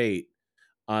cut bait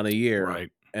on a year.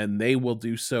 Right. and they will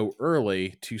do so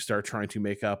early to start trying to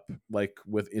make up like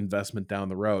with investment down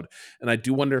the road. And I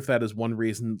do wonder if that is one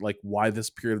reason like why this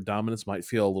period of dominance might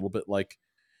feel a little bit like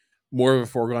more of a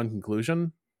foregone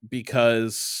conclusion,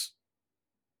 because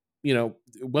it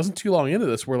wasn't too long into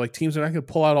this where like teams are not going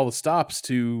to pull out all the stops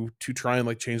to try and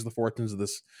like change the fortunes of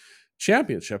this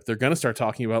championship. They're going to start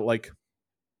talking about like,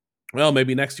 well,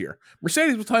 maybe next year.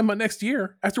 Mercedes was talking about next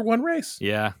year after one race.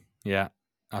 Yeah,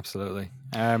 absolutely.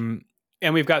 And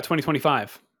we've got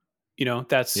 2025.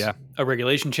 That's a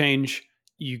regulation change.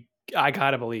 I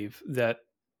gotta believe that.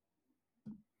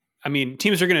 I mean,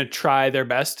 teams are going to try their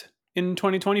best in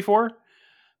 2024,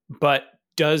 but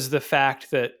does the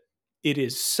fact that it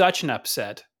is such an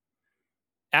upset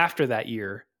after that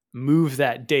year move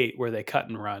that date where they cut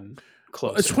and run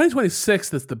closer? It's 2026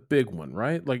 that's the big one,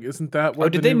 right? Like, isn't that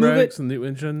what did they move it? The new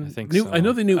engine? I think so. I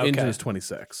know the new engine is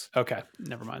 26. Okay,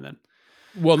 never mind then.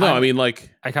 Well, no, I mean, like,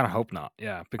 I kind of hope not.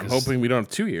 Yeah, because I'm hoping we don't have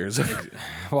 2 years.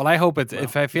 Well, I hope it's.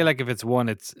 If I feel like if it's one,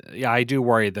 it's. Yeah, I do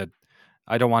worry that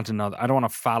I don't want another. I don't want a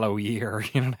fallow year.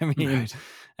 You know what I mean?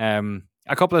 Right.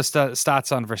 A couple of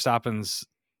stats on Verstappen's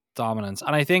dominance,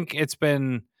 and I think it's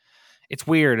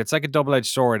weird. It's like a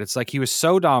double-edged sword. It's like he was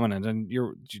so dominant, and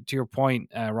to your point,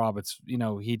 Rob, it's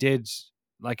he did,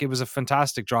 like, it was a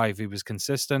fantastic drive. He was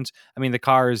consistent. I mean, the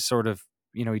car is sort of,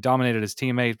 he dominated his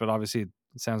teammate, but obviously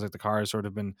it sounds like the car has sort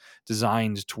of been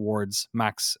designed towards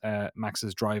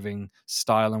Max's driving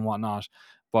style and whatnot.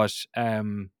 But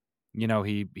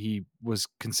he was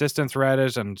consistent throughout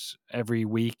it, and every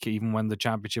week, even when the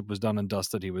championship was done and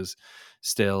dusted, he was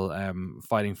still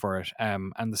fighting for it.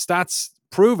 And the stats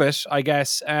prove it, I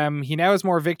guess. He now has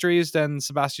more victories than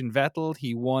Sebastian Vettel.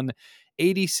 He won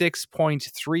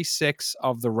 86.36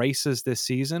 of the races this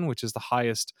season, which is the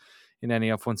highest in any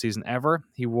F1 season ever.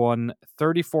 He won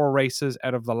 34 races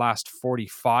out of the last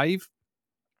 45.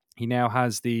 He now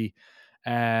has here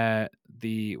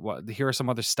are some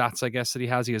other stats, I guess, that he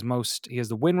has. He has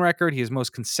the win record. He has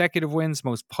most consecutive wins,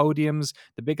 most podiums,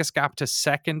 the biggest gap to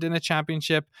second in a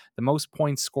championship, the most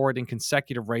points scored in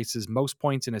consecutive races, most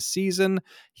points in a season.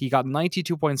 He got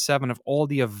 92.7 of all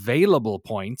the available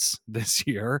points this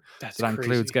year. That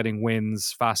includes getting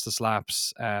wins, fastest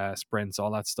laps, sprints,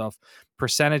 all that stuff.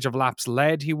 Percentage of laps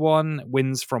led, he won.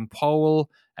 Wins from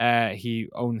pole. He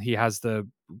has the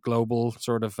global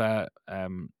sort of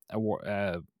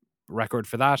record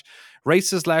for that.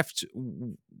 Races left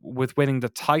with winning the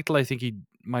title. I think he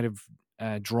might have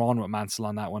drawn with Mansell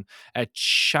on that one. A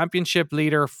championship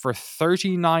leader for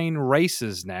 39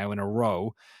 races now in a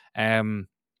row. The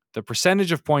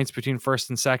percentage of points between first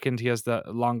and second, he has the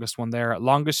longest one there.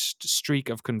 Longest streak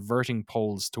of converting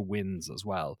poles to wins as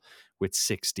well, with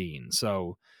 16.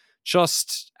 So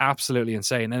just absolutely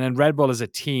insane. And then Red Bull as a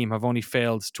team have only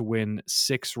failed to win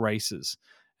 6 races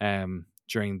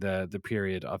during the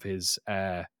period of those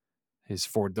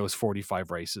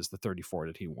 45 races, the 34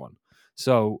 that he won.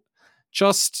 So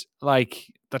just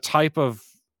like the type of,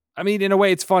 I mean, in a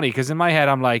way it's funny because in my head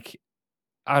I'm like,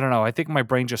 I don't know, I think my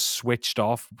brain just switched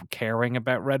off caring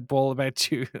about Red Bull at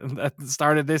the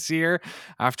start of this year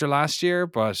after last year.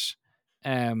 But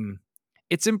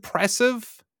it's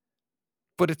impressive,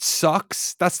 but it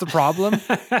sucks. That's the problem.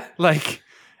 Like,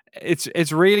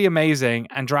 it's really amazing,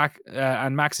 and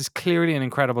Max is clearly an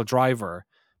incredible driver,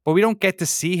 but we don't get to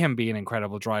see him be an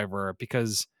incredible driver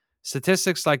because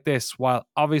statistics like this, while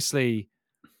obviously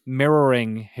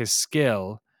mirroring his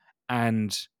skill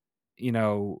and,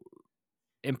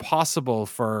 impossible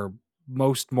for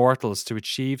most mortals to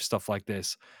achieve stuff like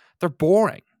this, they're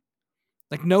boring.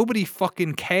 Like, nobody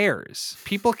fucking cares.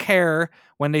 People care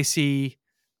when they see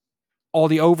all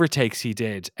the overtakes he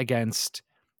did against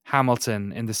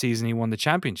Hamilton in the season he won the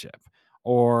championship,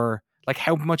 or like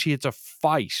how much he had to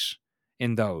fight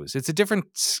in those. It's a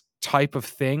different type of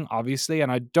thing, obviously,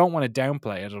 and I don't want to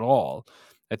downplay it at all.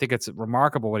 I think it's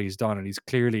remarkable what he's done, and he's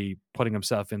clearly putting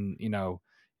himself in,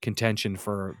 contention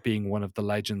for being one of the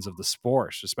legends of the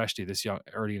sport, especially this young,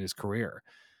 early in his career.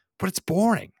 But it's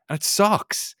boring and it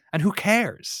sucks, and who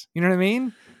cares? You know what I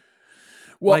mean?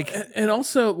 Well, like, and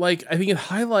also, like, I think it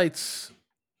highlights,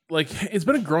 like, it's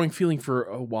been a growing feeling for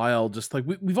a while. Just like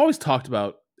we've always talked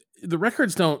about, the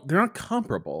records they're not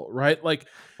comparable, right? Like,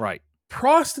 right.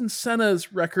 Prost and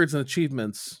Senna's records and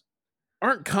achievements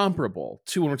aren't comparable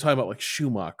to when we're talking about like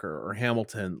Schumacher or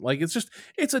Hamilton. Like,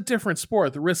 it's a different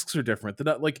sport. The risks are different. They're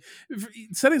not like,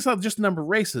 setting aside just the number of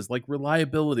races, like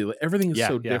reliability, like everything is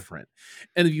so different.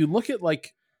 And if you look at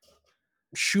like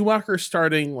Schumacher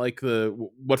starting like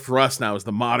what for us now is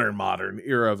the modern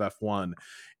era of F1,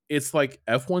 it's like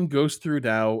F1 goes through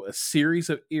now a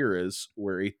series of eras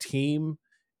where a team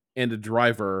and a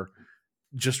driver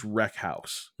just wreck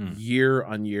house year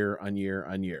on year on year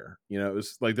on year. You know, it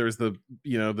was like there's the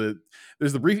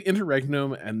brief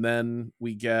interregnum, and then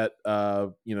we get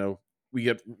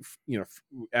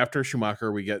after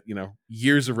Schumacher, we get,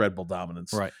 years of Red Bull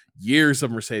dominance, right? Years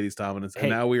of Mercedes dominance. And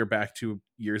now we are back to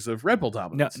years of Red Bull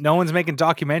dominance. No one's making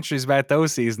documentaries about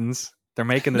those seasons. They're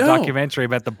making the documentary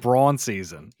about the Brawn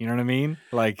season. You know what I mean?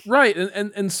 Like, right.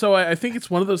 And so I think it's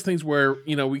one of those things where,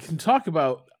 we can talk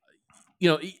about,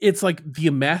 it's like the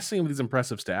amassing of these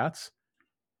impressive stats.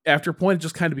 After a point, it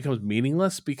just kind of becomes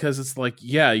meaningless, because it's like,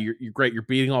 yeah, you're great. You're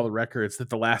beating all the records that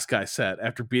the last guy set,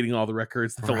 after beating all the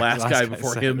records that the last guy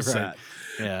before him set.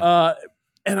 Yeah.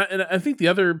 And I think the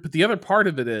other part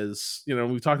of it is,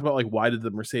 we talked about, like, why did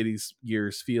the Mercedes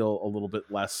years feel a little bit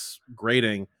less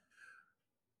grating?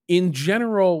 In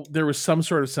general, there was some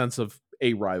sort of sense of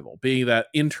a rival, being that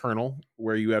internal,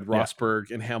 where you had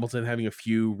Rosberg and Hamilton having a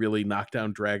few really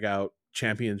knockdown, drag out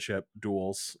championship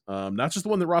duels. Not just the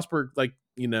one that Rosberg,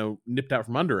 nipped out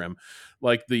from under him.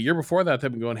 Like the year before that, they've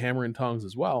been going hammer and tongs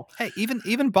as well. Hey,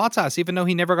 even Bottas, even though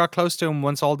he never got close to him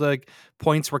once all the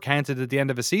points were counted at the end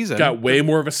of a season, got way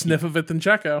more of a sniff of it than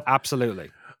Checo.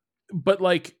 Absolutely. But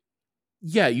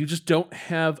you just don't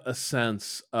have a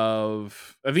sense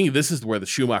of. I think this is where the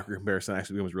Schumacher comparison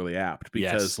actually becomes really apt,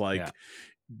 because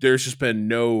there's just been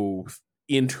no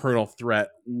internal threat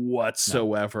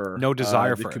whatsoever. No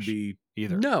desire for could it be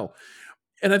either. No.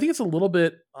 And I think it's a little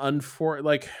bit who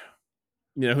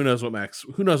knows what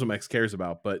Max cares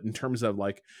about, but in terms of,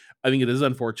 I think it is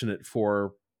unfortunate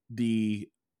for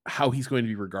how he's going to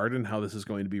be regarded and how this is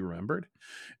going to be remembered,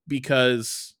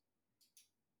 because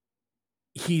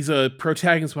he's a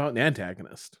protagonist without an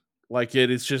antagonist. Like,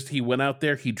 it is just, he went out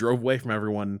there, he drove away from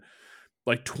everyone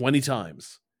 20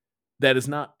 times. That is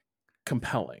not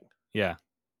compelling. Yeah,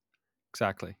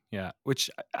 exactly. Yeah. Which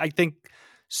I think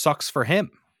sucks for him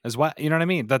as well. You know what I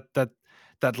mean? That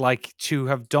to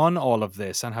have done all of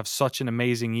this and have such an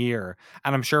amazing year.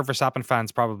 And I'm sure Verstappen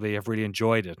fans probably have really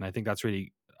enjoyed it. And I think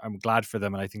I'm glad for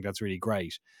them. And I think that's really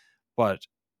great. But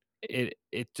it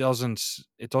doesn't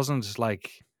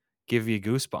give you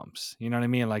goosebumps. You know what I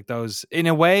mean? Like those, in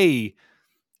a way,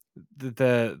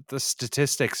 the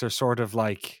statistics are sort of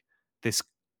like this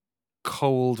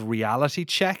cold reality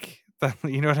check.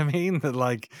 You know what I mean?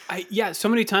 That so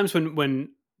many times when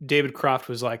David Croft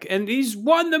was like, and he's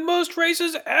won the most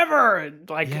races ever.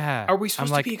 Are we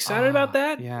supposed to be excited about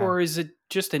that? Yeah. Or is it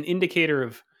just an indicator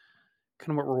of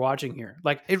kind of what we're watching here?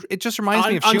 It just reminds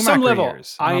me of Schumacher on some level,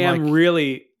 years. I am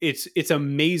really, it's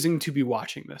amazing to be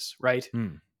watching this, right?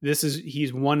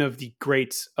 He's one of the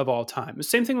greats of all time. The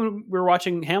same thing when we were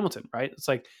watching Hamilton, right? It's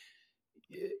like,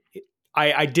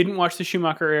 I didn't watch the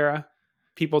Schumacher era.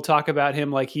 People talk about him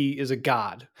like he is a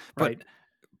god, right?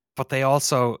 But they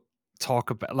also talk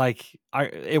about right.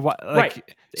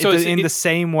 So in the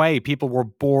same way, people were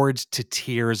bored to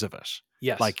tears of it.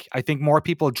 Yes. I think more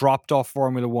people dropped off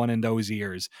Formula One in those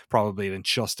years probably than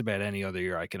just about any other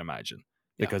year I can imagine,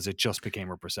 because it just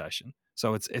became a procession.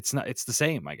 So it's the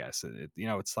same, I guess.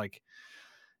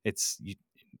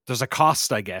 There's a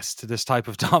cost, I guess, to this type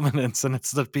of dominance, and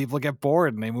it's that people get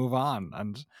bored and they move on,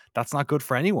 and that's not good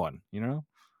for anyone,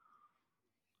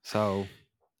 So,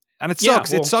 and it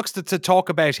sucks. It sucks to talk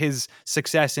about his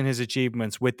success and his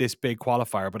achievements with this big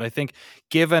qualifier, but I think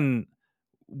given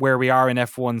where we are in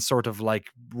F1's sort of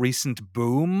recent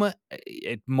boom,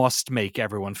 it must make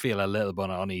everyone feel a little bit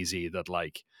uneasy that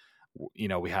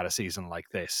we had a season like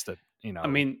this that, I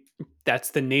mean,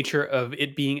 that's the nature of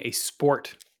it being a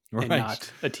sport and not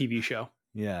a TV show.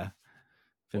 Yeah.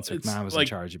 Vince McMahon was in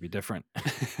charge, it'd be different.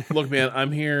 Look, man,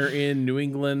 I'm here in New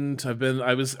England. I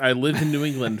lived in New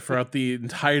England throughout the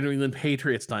entire New England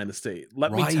Patriots dynasty.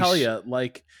 Let me tell you,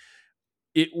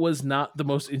 it was not the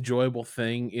most enjoyable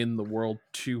thing in the world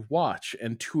to watch.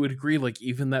 And to a degree,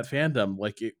 even that fandom,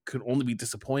 it could only be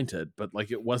disappointed, but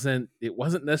it wasn't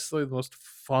necessarily the most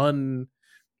fun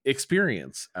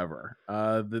experience ever.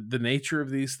 The nature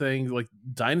of these things,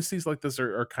 dynasties like this,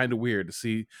 are kind of weird to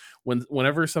see.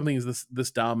 Whenever something is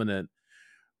this dominant,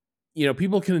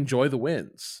 people can enjoy the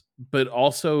wins, but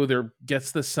also there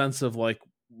gets this sense of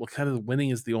kind of winning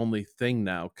is the only thing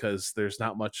now, because there's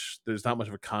not much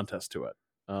of a contest to it.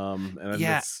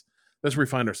 That's where we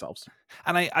find ourselves.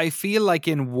 And I feel like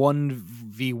in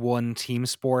 1v1 team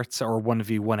sports or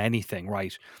 1v1 anything,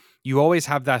 right? You always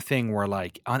have that thing where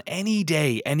on any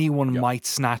day, anyone might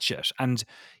snatch it. And,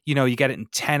 you get it in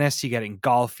tennis, you get it in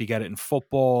golf, you get it in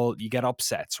football, you get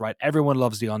upsets, right? Everyone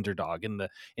loves the underdog. In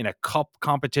a cup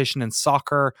competition in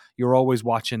soccer, you're always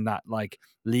watching that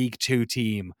League Two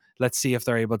team. Let's see if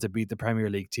they're able to beat the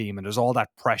Premier League team. And there's all that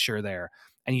pressure there.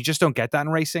 And you just don't get that in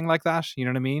racing like that. You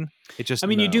know what I mean? It just, I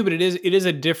mean, you do, but it is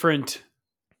a different.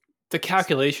 The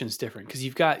calculation's different because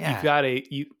you've got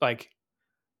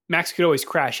Max could always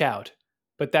crash out,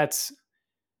 but that's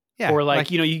or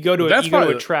you go to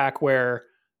a track where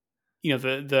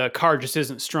the car just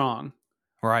isn't strong.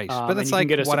 Right. But it's you can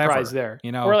get a whatever, surprise there.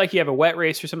 Or like you have a wet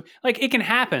race or something. Like it can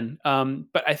happen.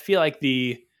 But I feel like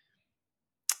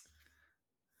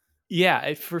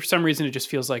for some reason it just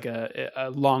feels like a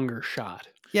longer shot.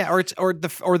 Yeah, or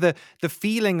the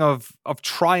feeling of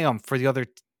triumph for the other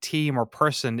team or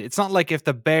person. It's not like if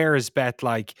the Bears bet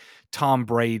like Tom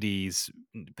Brady's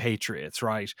Patriots,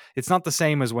 right? It's not the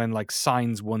same as when like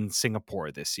Sainz won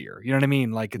Singapore this year. You know what I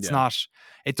mean? Like it's not.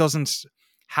 It doesn't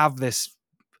have this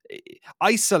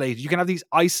isolated. You can have these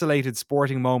isolated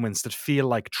sporting moments that feel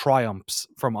like triumphs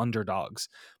from underdogs,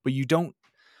 but you don't.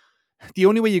 The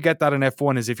only way you get that in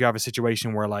F1 is if you have a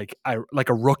situation where like a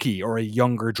rookie or a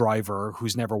younger driver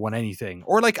who's never won anything,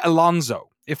 or like Alonso.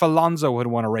 If Alonso had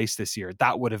won a race this year,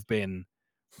 that would have been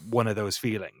one of those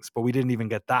feelings, but we didn't even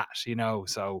get that,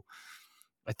 so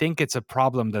I think it's a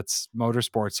problem that's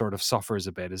motorsport sort of suffers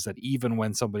a bit, is that even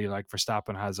when somebody like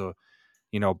Verstappen has a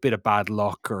bit of bad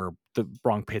luck or the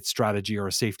wrong pit strategy or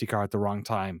a safety car at the wrong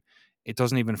time, it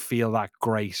doesn't even feel that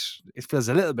great. It feels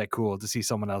a little bit cool to see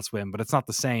someone else win, but it's not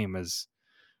the same as,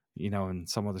 in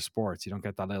some other sports. You don't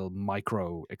get that little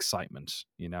micro excitement,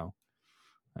 I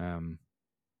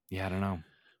don't know.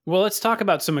 Well, let's talk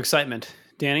about some excitement,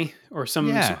 Danny, or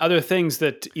some other things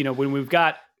that, when we've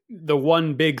got the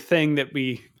one big thing that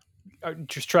we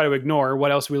just try to ignore,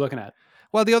 what else are we looking at?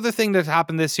 Well, the other thing that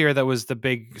happened this year that was the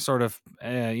big sort of,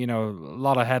 a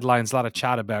lot of headlines, a lot of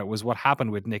chat about, was what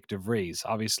happened with Nick de Vries.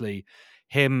 Obviously,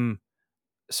 him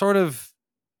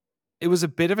it was a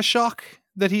bit of a shock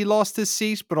that he lost his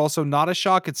seat, but also not a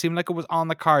shock. It seemed like it was on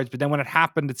the cards, but then when it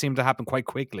happened, it seemed to happen quite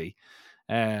quickly.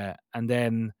 And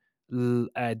then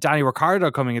Danny Ricciardo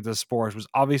coming into the sport was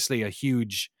obviously a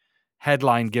huge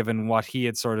headline, given what he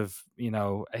had sort of,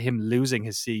 him losing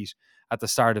his seat at the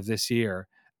start of this year.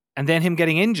 And then him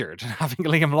getting injured and having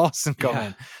Liam Lawson come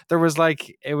in. There was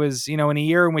it was, in a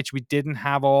year in which we didn't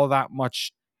have all that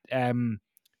much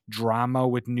drama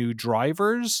with new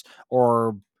drivers,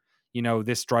 or,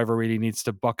 this driver really needs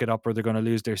to buck it up or they're going to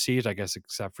lose their seat, I guess,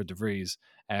 except for de Vries.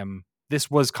 This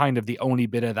was kind of the only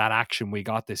bit of that action we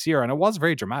got this year, and it was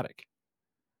very dramatic.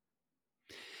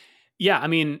 Yeah, I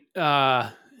mean,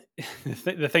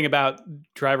 the thing about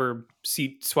driver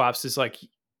seat swaps is like,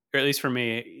 or at least for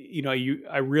me,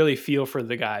 I really feel for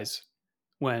the guys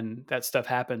when that stuff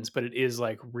happens, but it is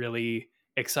like really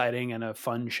exciting and a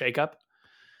fun shakeup.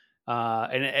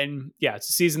 And it's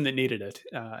a season that needed it.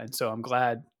 And so I'm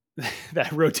glad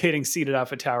that rotating seat at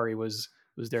AlphaTauri was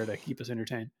there to keep us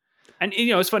entertained. And,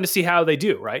 it's fun to see how they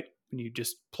do, right? When you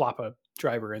just plop a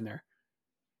driver in there.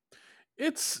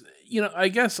 It's, I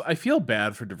guess I feel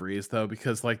bad for de Vries though,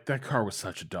 because like that car was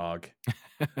such a dog.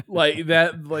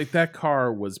 that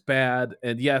car was bad,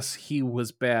 and yes, he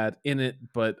was bad in it,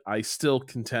 but I still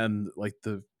contend like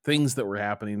the things that were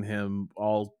happening to him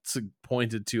all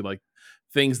pointed to like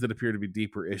things that appear to be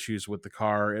deeper issues with the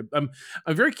car. I'm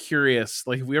very curious,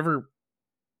 like if we ever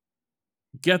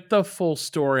get the full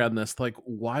story on this, like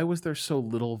why was there so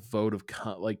little vote of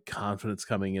confidence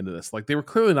coming into this? Like they were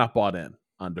clearly not bought in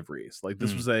on de Vries. Like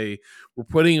this was we're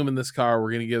putting him in this car,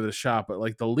 we're going to give it a shot, but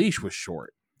like the leash was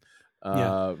short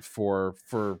for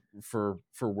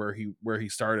where he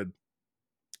started.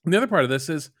 And the other part of this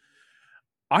is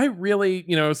I really,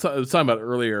 I was talking about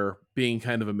earlier being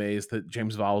kind of amazed that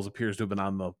James Vowles appears to have been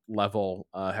on the level,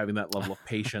 having that level of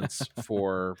patience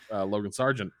for Logan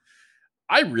Sargent.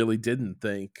 I really didn't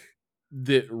think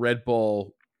that Red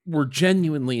Bull were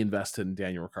genuinely invested in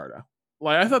Daniel Ricciardo.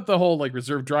 Like I thought the whole like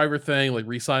reserve driver thing, like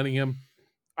re-signing him,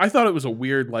 I thought it was a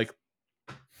weird like,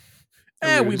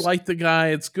 we like the guy,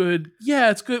 it's good. Yeah,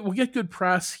 it's good. We'll get good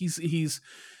press. He's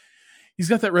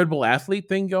got that Red Bull athlete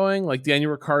thing going. Like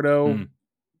Daniel Ricciardo,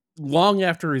 long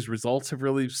after his results have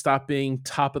really stopped being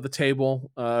top of the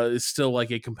table, is still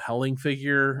like a compelling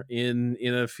figure in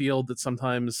a field that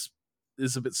sometimes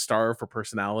is a bit starved for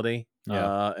personality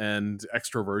and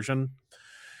extroversion.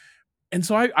 And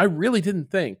so I really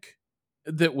didn't think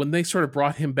that when they sort of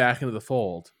brought him back into the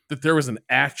fold, that there was an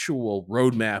actual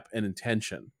roadmap and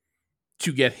intention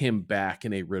to get him back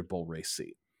in a Red Bull race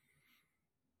seat.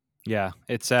 Yeah,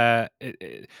 it's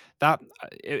it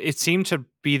seemed to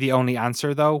be the only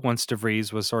answer though. Once de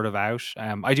Vries was sort of out,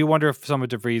 I do wonder if some of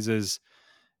de Vries's,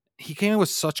 he came in with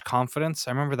such confidence.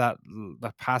 I remember that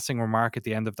passing remark at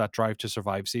the end of that Drive to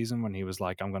Survive season when he was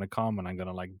like, "I'm going to come and I'm going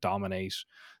to like dominate,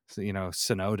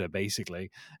 Sonoda basically."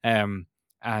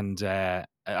 And that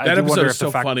I do wonder episode if is so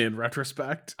the fact, funny in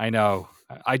retrospect. I know.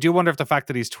 I do wonder if the fact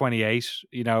that he's 28,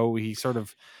 he sort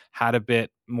of had a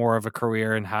bit more of a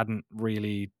career and hadn't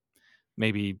really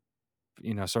maybe,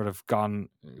 sort of gone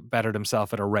bettered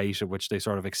himself at a rate at which they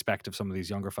sort of expect of some of these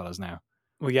younger fellas now.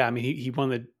 Well, yeah, I mean, he won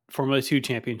the Formula 2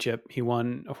 championship. He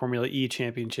won a Formula E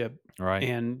championship. Right.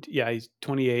 And yeah, he's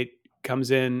 28, comes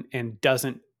in and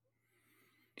doesn't,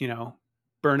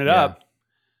 burn it up.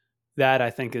 That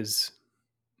I think is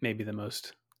maybe the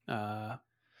most, the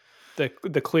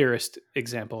clearest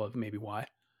example of maybe why.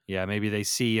 Yeah, maybe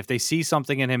if they see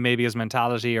something in him, maybe his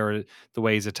mentality or the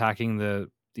way he's attacking the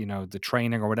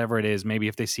training or whatever it is, maybe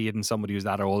if they see it in somebody who's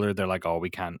that older, they're like, oh, we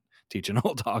can't teach an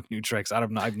old dog new tricks. I've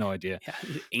no idea. Yeah,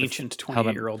 ancient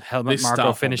 28-year-old. Helmut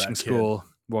Marko finishing school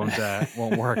won't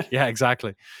work. Yeah,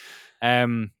 exactly.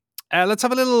 Let's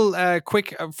have a little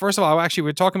quick. First of all, actually,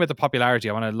 we're talking about the popularity.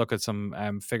 I want to look at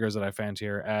some figures that I found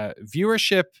here.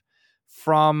 Viewership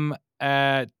from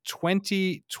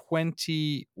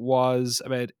 2020 was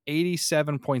about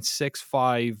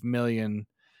 87.65 million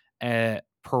per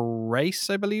race,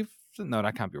 I believe. No,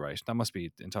 that can't be right. That must be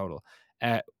in total.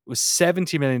 It was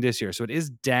 70 million this year, so it is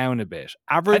down a bit.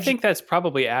 Average. I think that's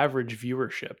probably average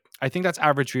viewership. I think that's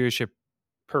average viewership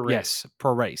per race. Yes,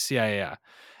 per race. Yeah.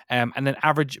 And then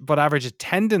average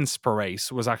attendance per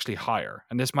race was actually higher,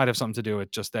 and this might have something to do with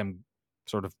just them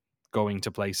sort of going to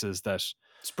places that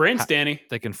sprints, Danny,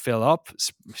 they can fill up.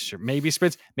 Sure, maybe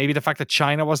sprints. Maybe the fact that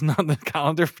China wasn't on the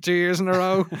calendar for 2 years in a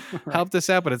row right. helped us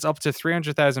out. But it's up to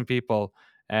 300,000 people.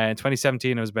 In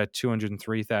 2017, it was about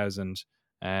 203,000.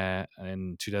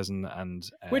 In 2000 and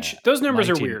which those numbers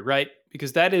 19. are weird, right?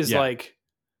 Because that is like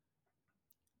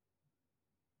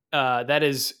that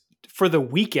is for the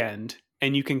weekend,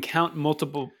 and you can count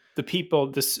multiple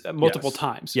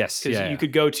times. Yes, because you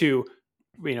could go to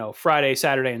Friday,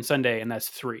 Saturday, and Sunday, and that's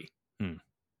 3.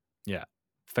 Yeah,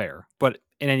 fair. But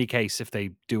in any case, if they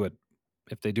do it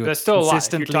that's still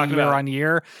consistently year on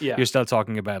year, yeah. you're still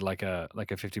talking about like a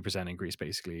 50% increase,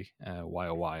 basically,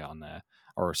 YOY on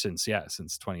or since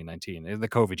 2019. The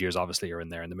COVID years obviously are in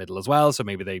there in the middle as well, so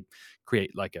maybe they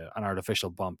create like an artificial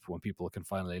bump when people can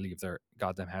finally leave their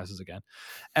goddamn houses again.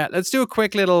 Let's do a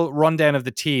quick little rundown of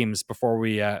the teams before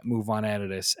we move on out of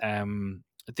this. How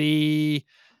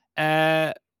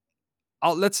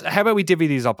about we divvy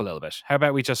these up a little bit? How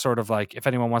about we just sort of like, if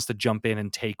anyone wants to jump in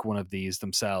and take one of these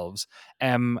themselves,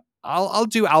 I'll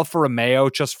do Alfa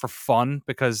Romeo just for fun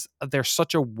because they're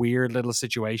such a weird little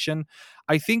situation.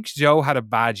 I think Zhou had a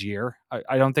bad year.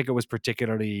 I don't think it was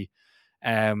particularly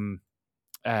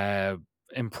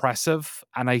impressive,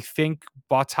 and I think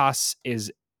Bottas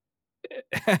is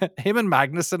him and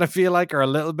Magnussen, I feel like, are a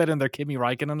little bit in their Kimi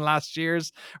Räikkönen last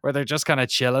year's, where they're just kind of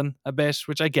chilling a bit,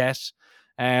 which I get.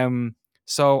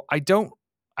 So I don't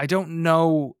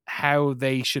know how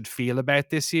they should feel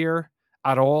about this year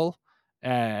at all.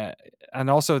 And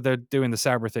also they're doing the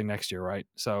Sauber thing next year, right?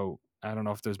 So I don't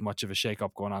know if there's much of a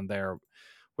shakeup going on there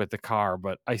with the car,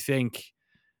 but I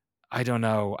don't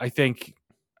know. I think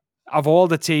of all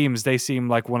the teams, they seem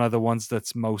like one of the ones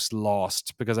that's most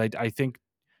lost, because I think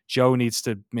Joe needs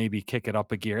to maybe kick it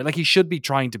up a gear. Like, he should be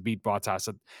trying to beat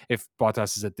Bottas if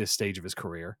Bottas is at this stage of his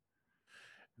career.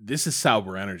 This is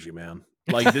Sauber energy, man.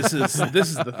 Like, this is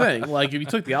the thing. Like, if you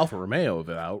took the Alfa Romeo of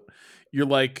it out, you're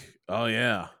like, oh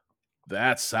yeah,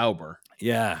 that's Sauber.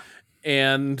 Yeah.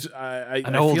 And I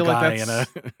old feel guy like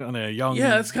that's and a young.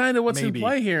 Yeah, that's kind of what's maybe in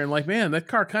play here. And like, man, that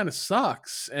car kind of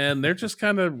sucks, and they're just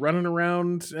kind of running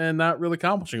around and not really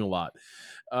accomplishing a lot.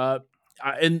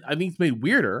 And I think it's made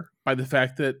weirder by the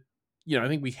fact that, I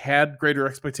think we had greater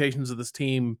expectations of this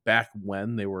team back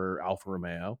when they were Alfa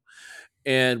Romeo,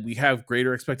 and we have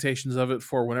greater expectations of it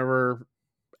for whenever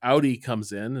Audi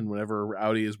comes in, and whenever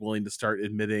Audi is willing to start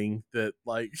admitting that,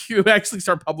 like, you actually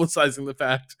start publicizing the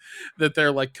fact that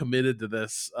they're like committed to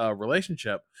this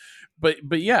relationship.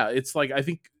 But yeah, it's like, I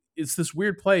think it's this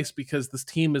weird place because this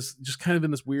team is just kind of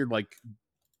in this weird, like,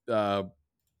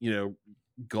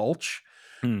 gulch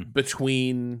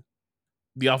between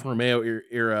the Alfa Romeo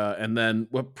era and then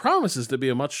what promises to be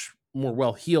a much more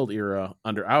well-heeled era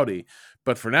under Audi.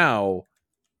 But for now,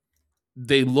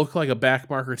 they look like a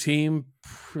backmarker team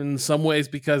in some ways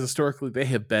because historically they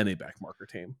have been a backmarker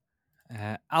team.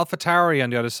 AlphaTauri on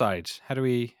the other side. How do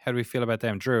we feel about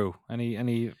them, Drew?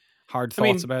 Any hard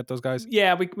thoughts about those guys?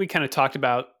 Yeah, we kind of talked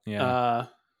about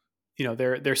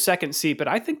their second seat, but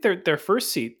I think their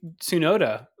first seat,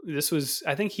 Tsunoda,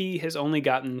 I think he has only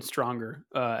gotten stronger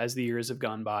as the years have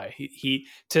gone by. He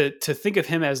to think of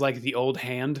him as like the old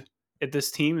hand at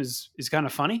this team is kind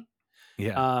of funny.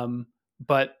 Yeah.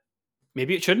 But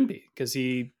maybe it shouldn't be, because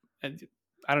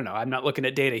I don't know. I'm not looking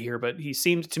at data here, but he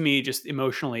seemed to me just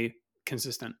emotionally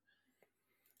consistent.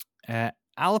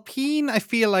 Alpine, I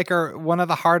feel like, are one of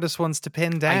the hardest ones to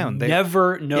pin down. They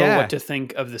never know what to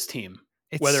think of this team.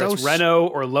 Whether it's Renault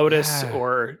or Lotus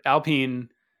or Alpine,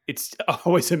 it's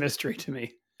always a mystery to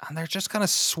me. And they're just kind of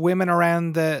swimming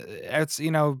around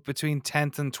between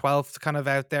 10th and 12th, kind of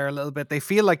out there a little bit. They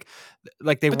feel like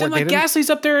they were. But then Gasly's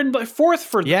up there in 4th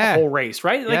for the whole race,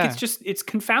 right? Like it's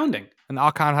confounding. And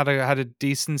Ocon had a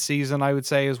decent season, I would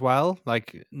say, as well.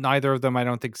 Like neither of them, I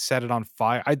don't think, set it on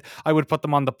fire. I would put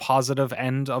them on the positive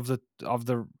end of the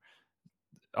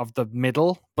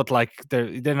middle, but like they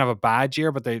didn't have a bad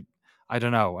year, but I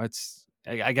don't know.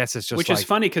 I guess it's just which is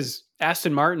funny because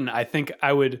Aston Martin, I think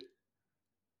I would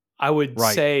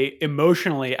say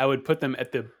emotionally, I would put them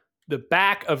at the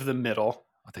back of the middle,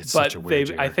 but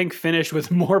I think finished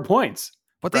with more points.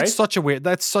 But that's such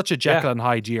a Jekyll and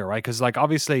Hyde year, right? Because like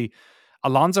obviously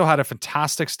Alonso had a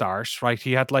fantastic start, right?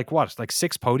 He had like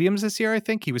 6 podiums this year, I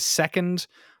think. He was second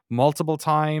multiple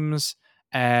times.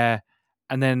 And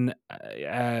then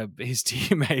his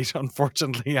teammate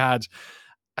unfortunately had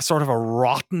a sort of a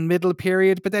rotten middle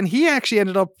period, but then he actually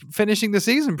ended up finishing the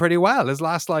season pretty well, his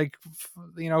last 3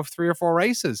 or 4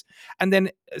 races. And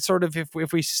then sort of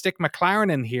if we stick McLaren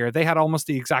in here, they had almost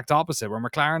the exact opposite, where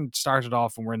McLaren started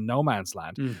off and were in no man's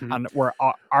land and were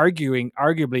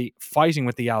arguably fighting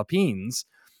with the Alpines.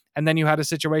 And then you had a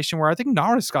situation where I think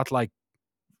Norris got like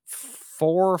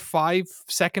 4 or 5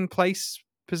 second place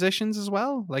positions as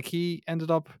well. Like he ended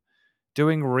up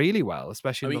doing really well,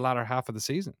 especially in the latter half of the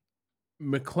season.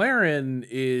 McLaren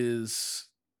is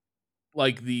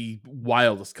like the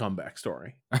wildest comeback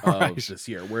story of this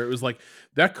year, where it was like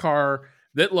that car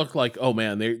that looked like, oh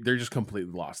man, they're just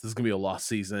completely lost. This is gonna be a lost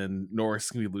season. Norris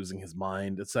is gonna be losing his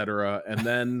mind, etc. And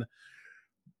then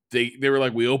they were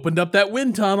like, we opened up that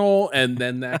wind tunnel, and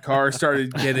then that car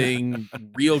started getting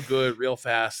real good, real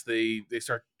fast. They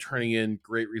start turning in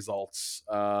great results,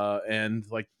 and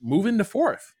like moving to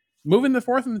fourth in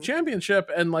the championship,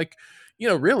 and like.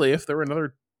 Really, if there were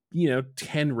another,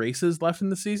 10 races left in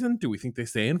the season, do we think they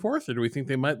stay in fourth, or do we think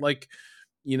they might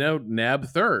nab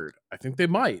third? I think they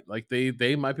might. Like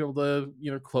they might be able to,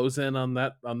 close in on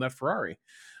that Ferrari.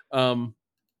 And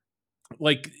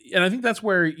I think that's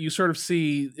where you sort of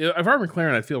see. If I'm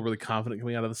McLaren, I feel really confident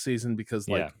coming out of the season because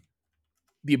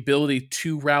the ability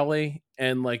to rally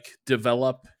and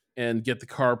develop and get the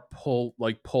car pulled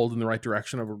in the right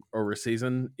direction over a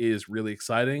season is really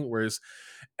exciting. Whereas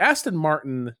Aston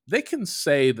Martin, they can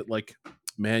say that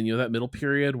man, that middle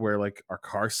period where our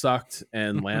car sucked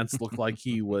and Lance looked like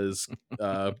he was,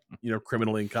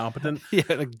 criminally incompetent.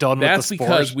 Yeah, done That's with the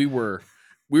sport. because we were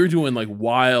doing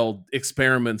wild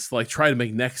experiments, try to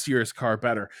make next year's car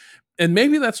better. And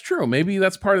maybe that's true. Maybe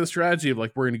that's part of the strategy of we're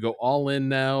going to go all in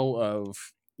now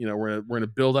of, we're going to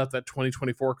build out that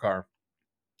 2024 car.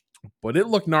 But it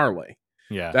looked gnarly.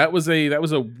 Yeah, that was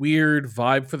a weird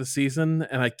vibe for the season,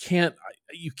 and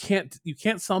you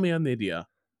can't sell me on the idea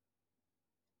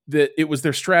that it was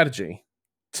their strategy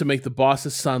to make the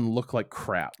boss's son look like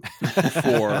crap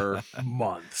for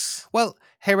months. Well,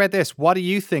 hey, read this. What do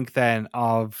you think then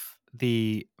of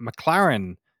the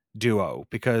McLaren duo?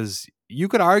 Because you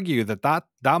could argue that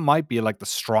might be the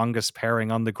strongest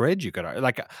pairing on the grid. You could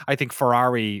I think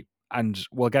Ferrari. And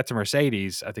we'll get to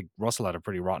Mercedes. I think Russell had a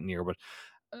pretty rotten year, but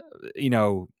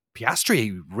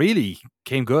Piastri really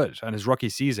came good on his rookie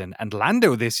season, and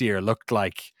Lando this year looked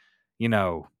like,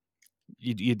 now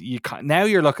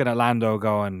you're looking at Lando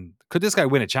going, could this guy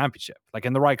win a championship?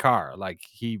 In the right car?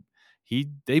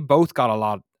 They both got a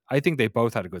lot. I think they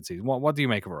both had a good season. What do you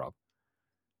make of it, Rob?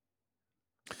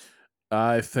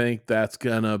 I think that's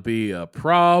gonna be a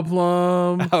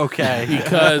problem. Okay.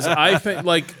 Because I think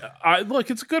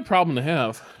it's a good problem to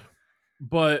have,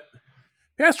 but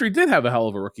Piastri did have a hell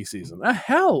of a rookie season.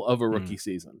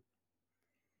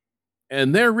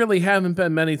 And there really haven't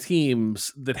been many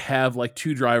teams that have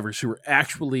 2 drivers who are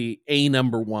actually a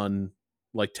number one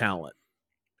talent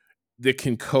that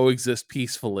can coexist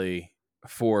peacefully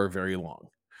for very long.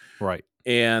 Right.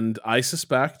 And I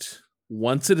suspect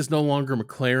once it is no longer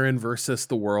McLaren versus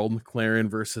the world, McLaren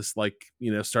versus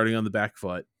starting on the back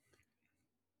foot,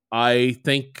 I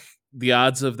think the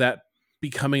odds of that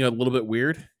becoming a little bit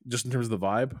weird, just in terms of the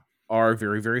vibe, are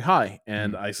very, very high.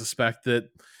 And I suspect that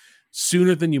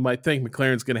sooner than you might think,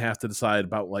 McLaren's going to have to decide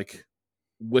about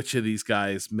which of these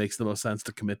guys makes the most sense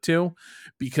to commit to,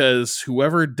 because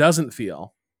whoever doesn't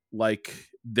feel like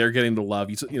they're getting the love,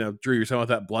 Drew, you're talking about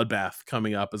that bloodbath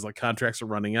coming up as contracts are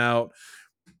running out.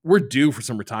 We're due for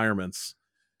some retirements.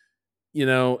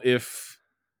 If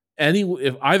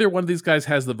either one of these guys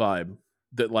has the vibe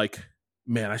that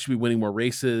man, I should be winning more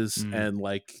races, and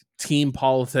like team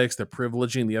politics, they're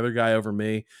privileging the other guy over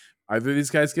me. Either of these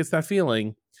guys gets that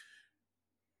feeling,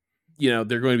 they're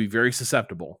going to be very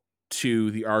susceptible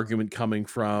to the argument coming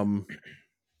from,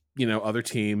 other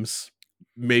teams.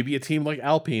 Maybe a team like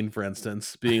Alpine, for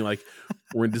instance, being like,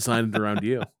 we're designed around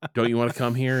you. Don't you want to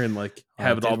come here and like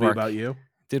have it all be about you?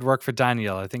 Did work for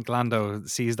Daniel. I think Lando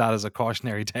sees that as a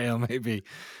cautionary tale, maybe.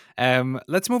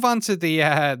 Let's move on to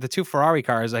the two Ferrari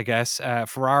cars, I guess.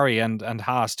 Ferrari and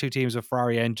Haas, two teams with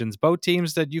Ferrari engines. Both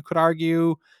teams that you could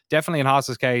argue, definitely in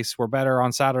Haas's case, were better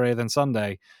on Saturday than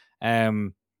Sunday.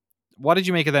 What did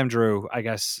you make of them, Drew? I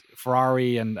guess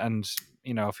Ferrari and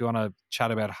if you want to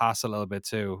chat about Haas a little bit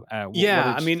too.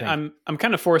 Yeah, I mean, I'm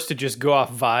kind of forced to just go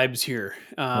off vibes here.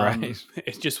 Right.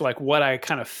 It's just like what I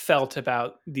kind of felt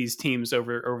about these teams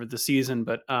over the season,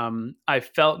 but I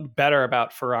felt better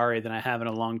about Ferrari than I have in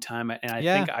a long time, and I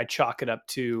think I chalk it up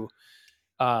to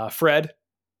Fred.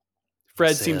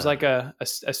 Fred seems like a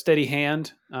steady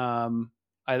hand.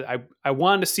 I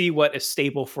wanted to see what a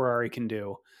stable Ferrari can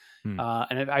do.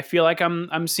 And I feel like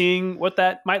I'm seeing what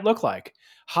that might look like.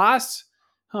 Haas,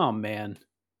 oh man,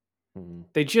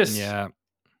 they just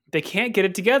they can't get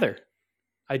it together.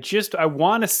 I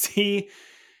want to see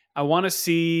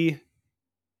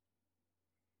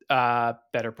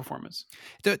better performance.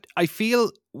 I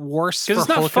feel worse because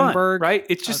for it's not Hülkenberg, fun, right?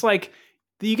 It's just like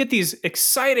you get these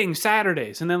exciting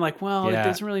Saturdays, and then like, well, it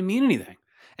doesn't really mean anything.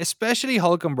 Especially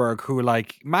Hülkenberg, who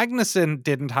like Magnussen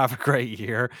didn't have a great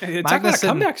year. Talk about a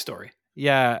comeback story.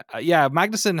 Yeah.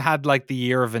 Magnussen had like the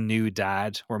year of a new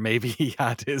dad, where maybe he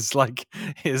had his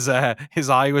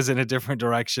eye was in a different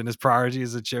direction. His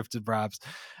priorities had shifted, perhaps.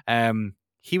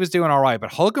 He was doing all right,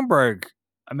 but Hülkenberg,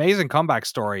 amazing comeback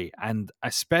story, and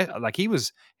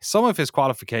some of his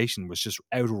qualification was just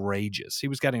outrageous. He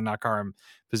was getting that car in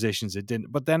positions it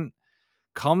didn't, but then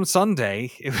come Sunday,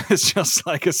 it was just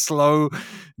like a slow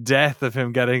death of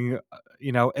him getting,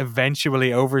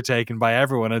 eventually overtaken by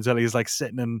everyone until he's like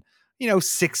sitting in,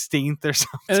 16th or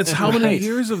something. And it's how many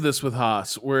years of this with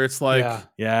Haas where it's like,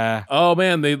 oh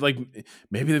man, they like,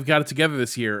 maybe they've got it together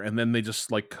this year. And then they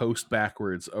just like coast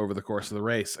backwards over the course of the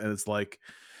race. And it's like,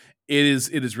 it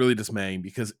is really dismaying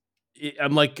because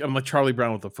I'm like Charlie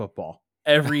Brown with the football.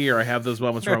 Every year I have those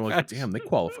moments where I'm like, damn, they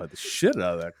qualified the shit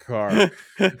out of that car.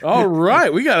 All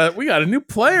right, we got a new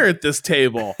player at this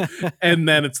table. And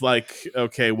then it's like,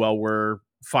 okay, well, we're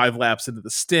 5 laps into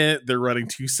the stint. They're running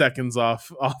 2 seconds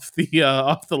off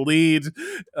the lead.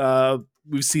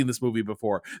 We've seen this movie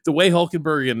before. The way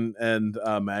Hülkenberg and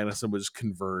Magnussen would just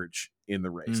converge in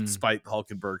the race, despite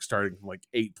Hülkenberg starting from like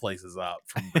 8 places up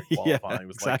from qualifying. It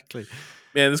was exactly. Like,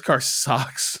 man, this car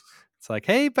sucks. It's like,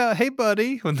 hey,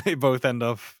 buddy, when they both end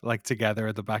up like together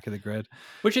at the back of the grid,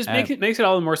 which is makes it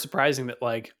all the more surprising that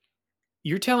like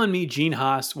you're telling me Gene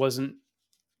Haas wasn't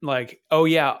like, oh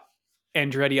yeah,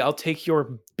 Andretti, I'll take your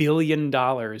 $1 billion.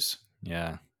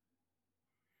 Yeah.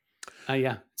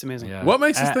 Yeah, it's amazing. Yeah. What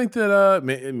makes us think that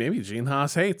maybe Gene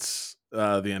Haas hates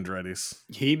the Andrettis?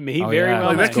 He very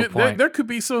well. Like there could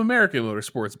be some American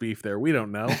motorsports beef there. We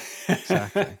don't know.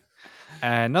 Exactly.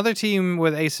 Another team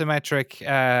with asymmetric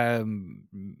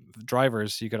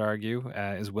drivers, you could argue,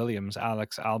 is Williams.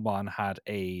 Alex Albon had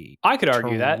I could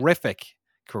argue that terrific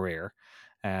career.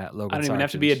 Logan I don't even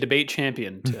have to be a debate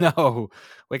champion. No, well,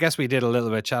 I guess we did a little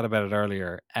bit chat about it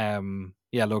earlier. Logan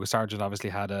Sargent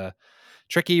obviously had a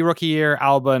tricky rookie year.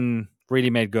 Albon really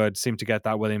made good, seemed to get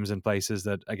that Williams in places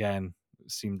that, again,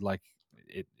 seemed like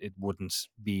it wouldn't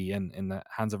be in the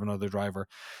hands of another driver.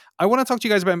 I want to talk to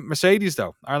you guys about Mercedes,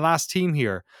 though, our last team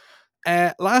here.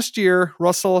 Last year,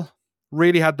 Russell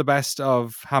really had the best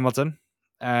of Hamilton.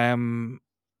 And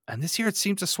this year it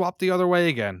seemed to swap the other way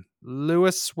again.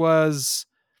 Lewis was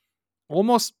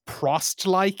almost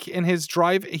Prost-like in his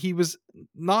drive. He was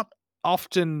not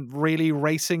often really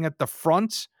racing at the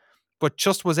front, but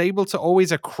just was able to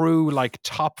always accrue like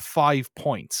top 5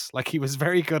 points. Like he was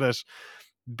very good at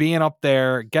being up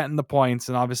there, getting the points,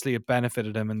 and obviously it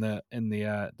benefited him in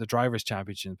the Drivers'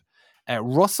 Championship.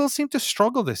 Russell seemed to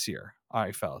struggle this year,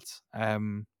 I felt.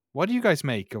 What do you guys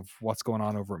make of what's going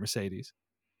on over at Mercedes?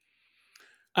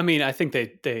 I mean, I think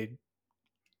they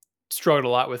struggled a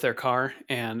lot with their car,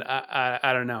 and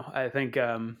I don't know. I think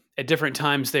at different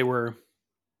times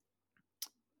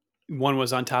one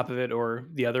was on top of it or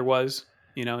the other was,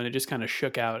 and it just kind of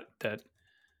shook out that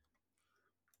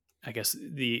I guess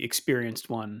the experienced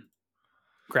one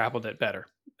grappled it better.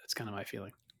 That's kind of my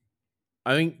feeling.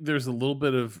 I think there's a little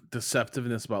bit of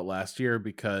deceptiveness about last year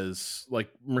because like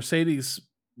Mercedes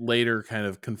later kind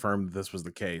of confirmed this was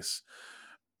the case,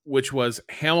 which was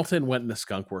Hamilton went into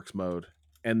skunkworks mode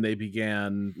and they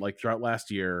began like throughout last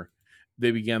year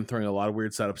they began throwing a lot of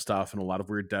weird setup stuff and a lot of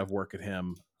weird dev work at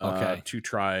him to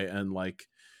try and like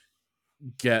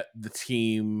get the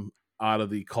team out of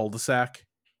the cul-de-sac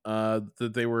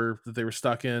that they were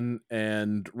stuck in,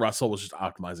 and Russell was just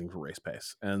optimizing for race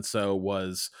pace, and so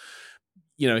was,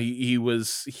 you know, he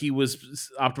was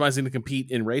optimizing to compete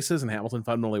in races, and Hamilton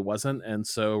fundamentally wasn't, and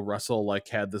so Russell like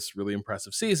had this really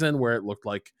impressive season where it looked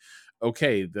like,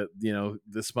 okay, that, you know,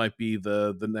 this might be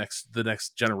the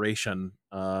next generation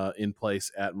in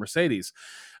place at Mercedes.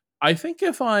 I think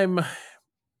if I'm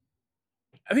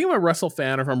a Russell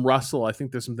fan, or from Russell, I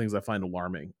think there's some things I find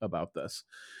alarming about this.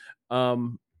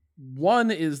 One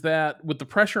is that with the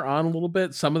pressure on a little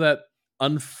bit, some of that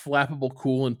unflappable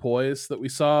cool and poise that we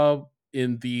saw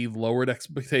in the lowered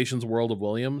expectations world of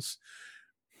Williams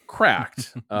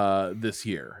cracked this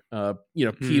year.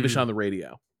 Peevish on the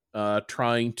radio,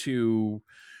 trying to,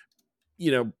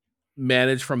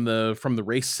 manage from the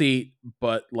race seat,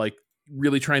 but like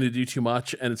really trying to do too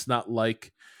much. And it's not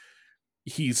like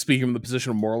he's speaking from the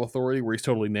position of moral authority where he's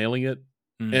totally nailing it,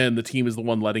 and the team is the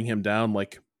one letting him down.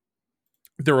 Like,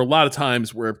 there were a lot of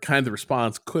times where kind of the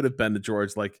response could have been to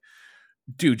George, like,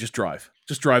 dude, just drive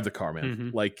the car, man. Mm-hmm.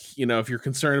 Like, if you're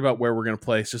concerned about where we're going to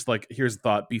place, just like, here's the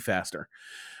thought, be faster.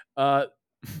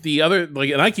 The other,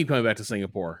 like, and I keep coming back to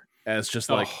Singapore as just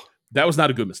like, that was not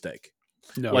a good mistake.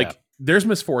 No, like, there's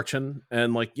misfortune,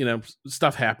 and like,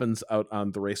 stuff happens out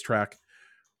on the racetrack.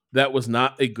 That was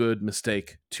not a good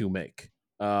mistake to make.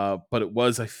 But it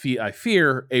was, I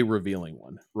fear, a revealing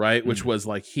one, right? Which was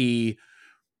like, he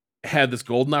had this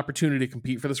golden opportunity to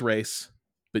compete for this race,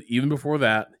 but even before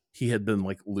that, he had been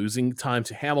like losing time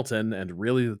to Hamilton, and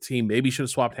really the team maybe should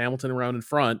have swapped Hamilton around in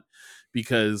front,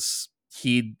 because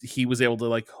he was able to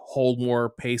like hold more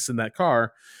pace in that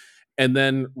car. And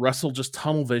then Russell just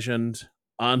tunnel visioned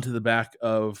onto the back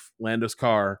of Lando's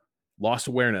car, lost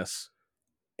awareness,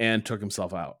 and took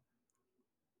himself out.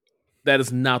 That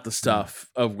is not the stuff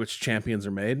of which champions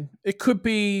are made. It could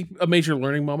be a major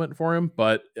learning moment for him,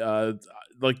 but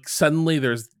like suddenly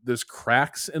there's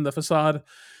cracks in the facade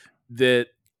that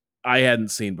I hadn't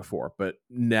seen before, but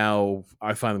now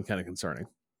I find them kind of concerning.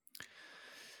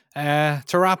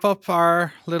 To wrap up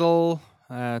our little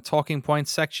talking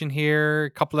points section here,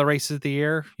 a couple of races of the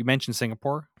year. You mentioned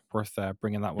Singapore, worth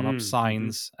bringing that one up.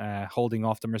 Sainz holding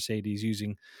off the Mercedes,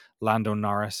 using Lando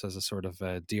Norris as a sort of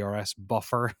DRS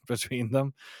buffer between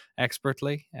them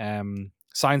expertly.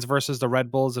 Sainz versus the Red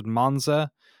Bulls at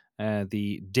Monza.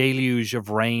 The deluge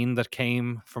of rain that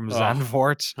came from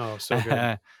Zandvoort. Oh, so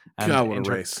good. God, what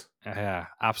a race. Yeah,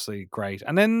 absolutely great.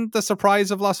 And then the surprise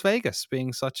of Las Vegas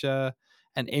being such an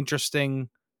interesting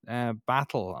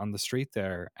battle on the street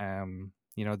there.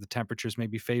 The temperatures may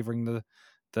be favoring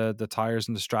the tires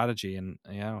and the strategy, and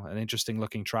an interesting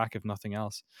looking track if nothing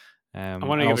else. I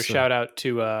want to give a shout out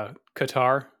to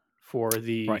Qatar for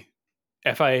the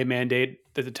FIA mandate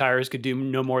that the tires could do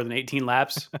no more than 18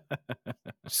 laps.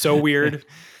 So weird.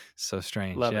 So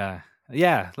strange. Love yeah. it.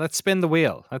 Yeah. Let's spin the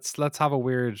wheel. Let's have a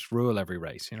weird rule every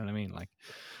race. You know what I mean? Like,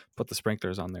 put the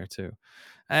sprinklers on there too.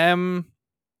 Yeah.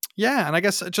 And I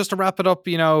guess just to wrap it up,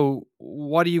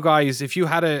 what do you guys, if you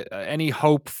had any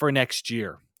hope for next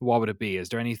year, what would it be? Is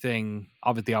there anything,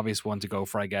 the obvious one to go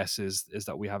for, I guess, is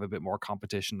that we have a bit more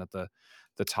competition at the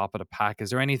top of the pack. Is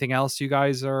there anything else you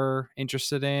guys are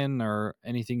interested in, or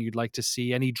anything you'd like to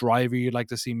see, any driver you'd like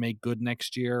to see make good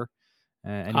next year?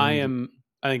 I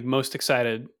think most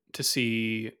excited to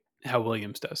see how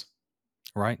Williams does.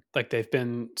 Right. Like, they've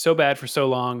been so bad for so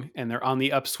long, and they're on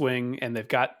the upswing, and they've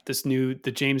got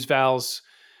the James Vowles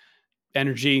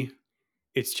energy.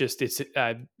 It's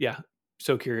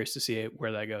so curious to see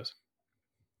where that goes.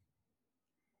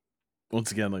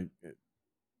 Once again, like,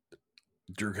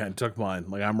 Drew kind of took mine.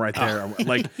 Like, I'm right there.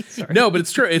 No, but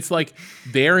it's true. It's like,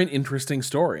 they're an interesting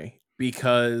story,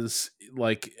 because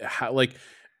like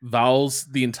Vowles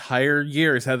the entire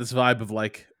year has had this vibe of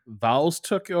like, Vowles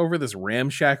took over this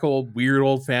ramshackle, weird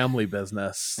old family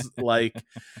business, like,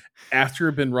 after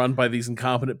it had been run by these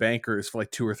incompetent bankers for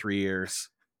like 2 or 3 years.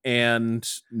 And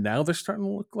now they're starting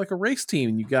to look like a race team.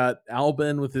 And you got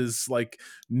Albon with his like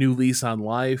new lease on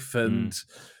life, and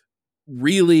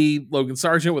really Logan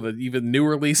Sargent with an even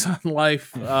newer lease on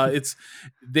life.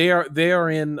 They are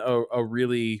in a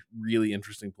really, really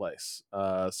interesting place.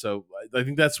 So I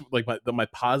think that's like my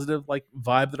positive like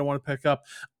vibe that I want to pick up.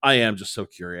 I am just so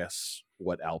curious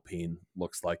what Alpine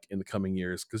looks like in the coming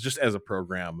years, because just as a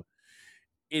program,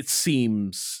 it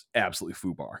seems absolutely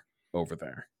foobar over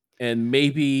there. And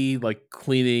maybe like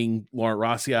cleaning Laurent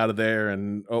Rossi out of there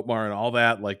and Otmar and all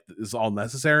that like is all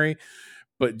necessary,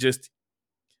 but just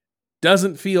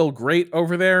doesn't feel great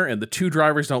over there. And the two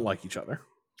drivers don't like each other.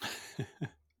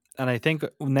 And I think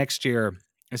next year,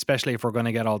 especially if we're going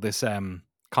to get all this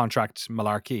contract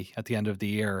malarkey at the end of the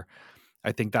year,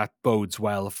 I think that bodes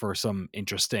well for some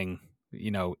interesting,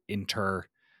 inter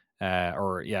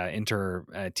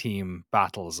team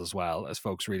battles, as well, as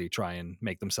folks really try and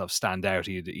make themselves stand out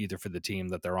either for the team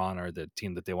that they're on or the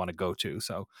team that they want to go to.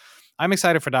 So I'm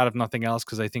excited for that, if nothing else,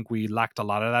 because I think we lacked a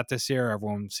lot of that this year.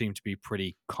 Everyone seemed to be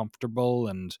pretty comfortable,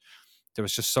 and there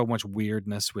was just so much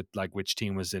weirdness with like which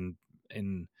team was in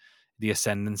the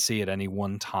ascendancy at any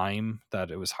one time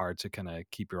that it was hard to kind of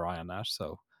keep your eye on that.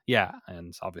 So yeah,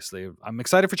 and obviously I'm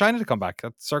excited for China to come back.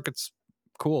 That circuit's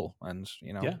cool, and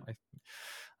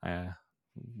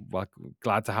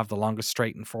glad to have the longest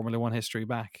straight in Formula One history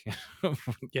back.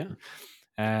 Yeah.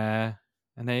 And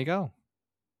there you go.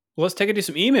 Well, let's take it to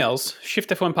some emails.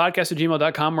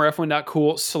 shiftf1podcast@gmail.com or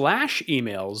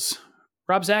f1.cool/emails.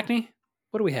 Rob Zachney,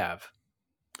 what do we have?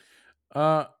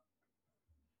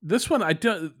 This one, I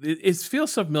don't. It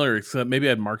feels so familiar. Except maybe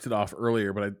I'd marked it off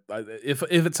earlier, but if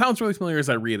it sounds really familiar as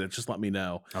I read it, just let me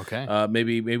know. Okay.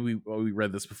 Maybe we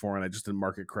read this before and I just didn't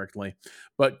mark it correctly.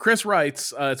 But Chris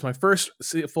writes, "It's my first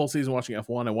full season watching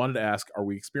F1. I wanted to ask: are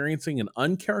we experiencing an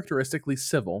uncharacteristically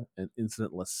civil and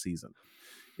incidentless season?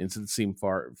 Incidents seem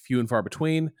few and far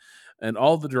between, and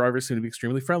all of the drivers seem to be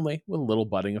extremely friendly with a little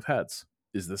butting of heads.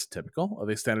 Is this typical of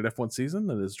a standard F1 season?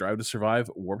 And has Drive to Survive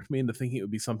warped me into thinking it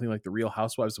would be something like the Real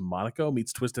Housewives of Monaco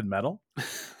meets Twisted Metal?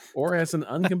 Or has an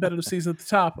uncompetitive season at the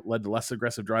top led to less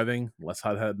aggressive driving, less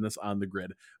hot-headedness on the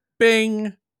grid?"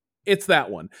 Bing! It's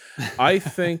that one. I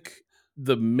think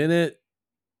the minute,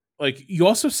 like, you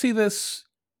also see this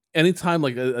anytime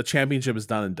like a championship is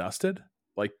done and dusted,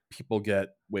 like people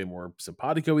get way more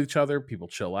simpatico with each other, people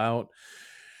chill out.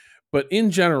 But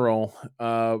in general,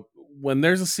 when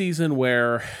there's a season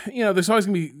where, there's always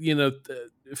going to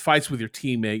be, fights with your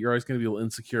teammate, you're always going to be a little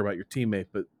insecure about your teammate.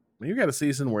 But when you got a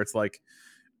season where it's like,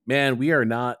 man, we're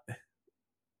not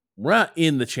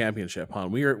in the championship,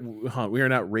 we are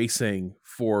not racing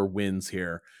for wins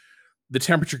here. The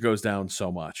temperature goes down so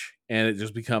much, and it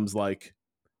just becomes like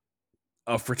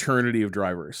a fraternity of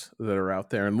drivers that are out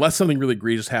there. Unless something really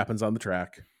egregious happens on the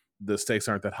track, the stakes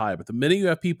aren't that high. But the minute you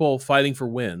have people fighting for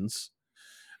wins,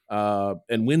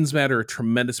 and wins matter a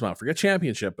tremendous amount. Forget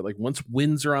championship, but like once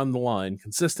wins are on the line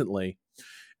consistently,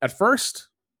 at first,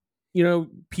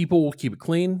 people will keep it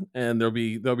clean and there'll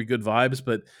be good vibes.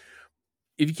 But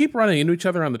if you keep running into each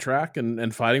other on the track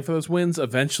and fighting for those wins,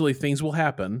 eventually things will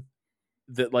happen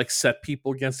that like set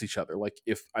people against each other. Like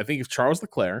if Charles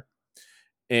Leclerc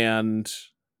and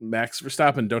Max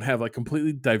Verstappen don't have like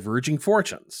completely diverging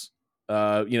fortunes,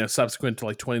 subsequent to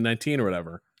like 2019 or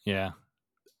whatever. Yeah.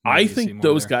 I think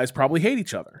those guys probably hate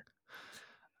each other.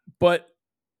 But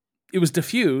it was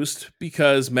diffused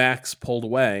because Max pulled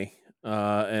away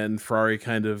and Ferrari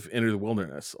kind of entered the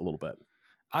wilderness a little bit.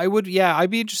 I'd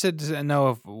be interested to know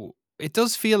if it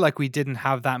does feel like we didn't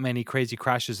have that many crazy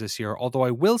crashes this year. Although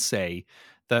I will say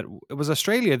that it was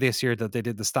Australia this year that they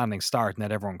did the standing start and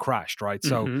that everyone crashed, right?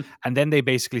 So, and then they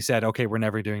basically said, okay, we're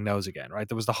never doing those again, right?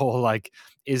 There was the whole like,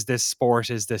 is this sport,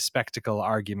 is this spectacle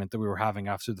argument that we were having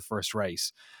after the first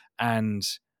race. And,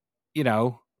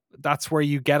 that's where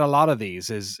you get a lot of these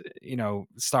is,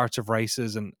 starts of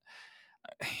races, and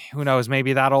who knows,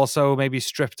 maybe that also maybe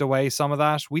stripped away some of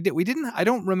that. I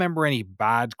don't remember any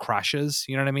bad crashes,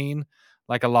 you know what I mean?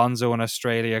 Like Alonso in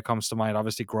Australia comes to mind,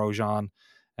 obviously Grosjean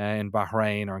in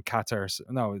Bahrain or in Qatar.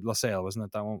 No, Losail, wasn't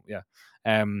it that one? Yeah.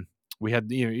 We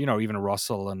had even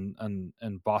Russell and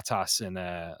Bottas in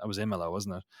it was Imola,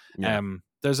 wasn't it? Yeah.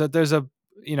 There's a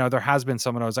there has been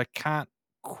some of those. I can't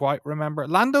quite remember.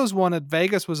 Lando's one at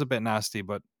Vegas was a bit nasty,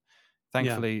 but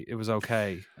thankfully it was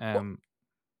okay. And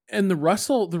the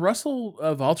Russell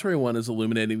Valtteri one is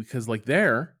illuminating because like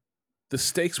the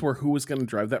stakes were who was going to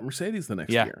drive that Mercedes the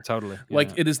next year. Totally. Like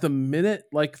it is the minute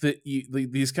like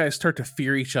these guys start to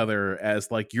fear each other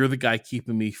as like, you're the guy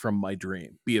keeping me from my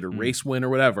dream, be it a race win or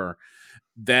whatever.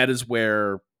 That is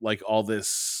where like all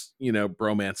this,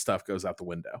 bromance stuff goes out the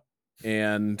window.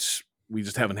 And we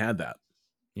just haven't had that.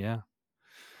 Yeah.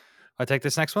 I take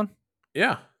this next one.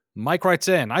 Yeah. Mike writes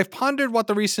in, I've pondered what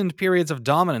the recent periods of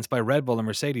dominance by Red Bull and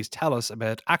Mercedes tell us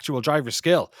about actual driver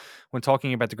skill. When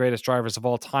talking about the greatest drivers of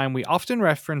all time, we often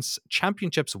reference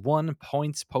championships won,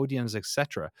 points, podiums,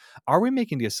 etc. Are we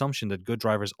making the assumption that good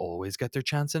drivers always get their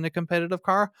chance in a competitive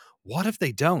car? What if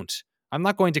they don't? I'm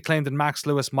not going to claim that Max,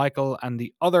 Lewis, Michael, and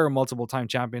the other multiple-time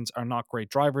champions are not great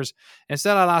drivers.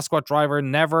 Instead, I'll ask what driver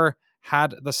never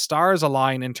had the stars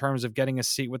align in terms of getting a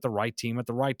seat with the right team at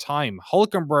the right time.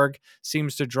 Hülkenberg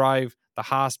seems to drive the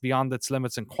Haas beyond its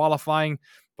limits in qualifying,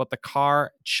 but the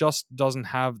car just doesn't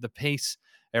have the pace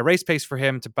race pace for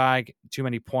him to bag too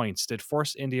many points. Did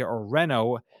Force India or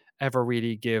Renault ever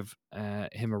really give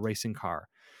him a racing car?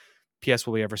 P.S.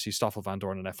 Will we ever see Stoffel Van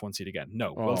Dorn in F1 seat again?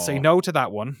 No. We'll say no to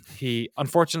that one. He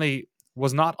unfortunately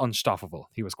was not unstoppable.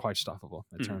 He was quite stoppable,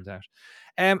 it turns out.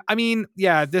 I mean,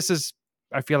 yeah, this is,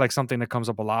 I feel like something that comes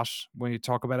up a lot when you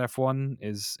talk about F1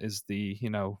 is the, you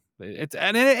know, it's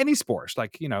and in any sport,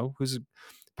 like, you know, who's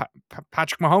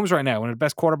Patrick Mahomes right now, one of the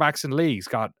best quarterbacks in the league. He's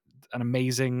got an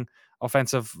amazing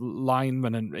offensive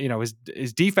lineman, and you know,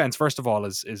 his defense, first of all,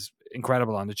 is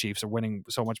incredible on the Chiefs. Are winning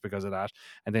so much because of that,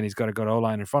 and then he's got a good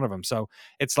O-line in front of him. So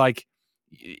it's like,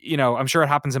 you know, I'm sure it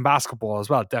happens in basketball as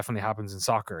well. It definitely happens in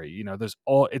soccer. You know,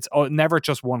 it's never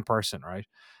just one person, right?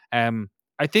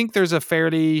 I think there's a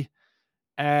fairly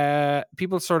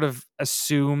people sort of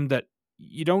assume that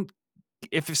you don't,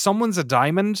 if someone's a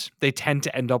diamond, they tend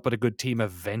to end up with a good team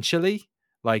eventually.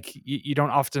 Like you don't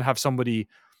often have somebody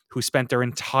who spent their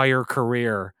entire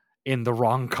career in the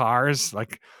wrong cars.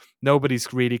 Like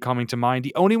nobody's really coming to mind.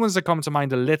 The only ones that come to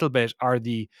mind a little bit are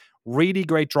the really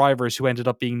great drivers who ended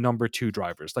up being number 2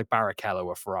 drivers, like Barrichello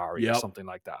or Ferrari or something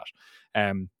like that.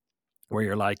 Where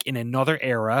you're like in another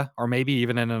era, or maybe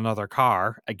even in another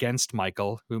car against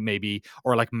Michael, who maybe,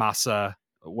 or like Massa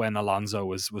when Alonso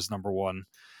was number 1.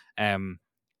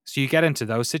 So you get into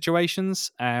those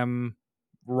situations.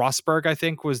 Rosberg, I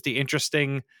think, was the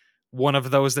interesting one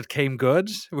of those that came good,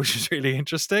 which is really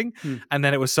interesting. And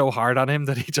then it was so hard on him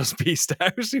that he just pieced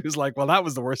out. He was like, well, that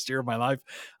was the worst year of my life.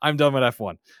 I'm done with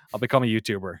F1. I'll become a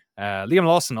YouTuber. Liam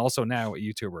Lawson, also now a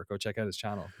YouTuber. Go check out his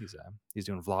channel. He's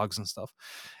doing vlogs and stuff.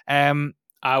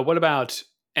 What about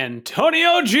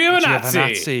Antonio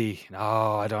Giovinazzi?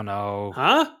 No, I don't know.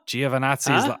 Huh?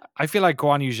 Giovinazzi I feel like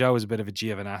Guan Yu Zhou is a bit of a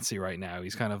Giovinazzi right now.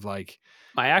 He's kind of like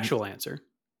my actual answer.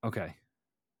 Okay.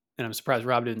 And I'm surprised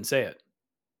Rob didn't say it.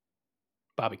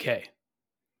 Bobby K.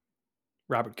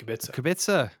 Robert Kubica.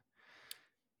 Kubica.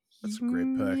 That's a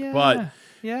great pick. But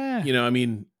you know, I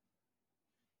mean,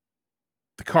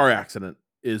 the car accident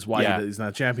is why he's not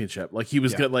a championship. Like he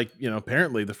was good. Like, you know,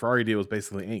 apparently the Ferrari deal was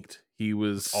basically inked. He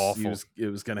was awful. It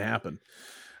was going to happen.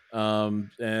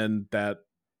 And that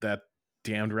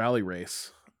damned rally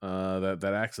race,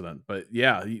 that accident. But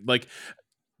yeah, like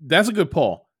that's a good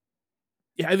pull.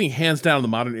 Yeah, I think hands down in the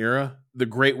modern era, the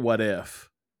great what if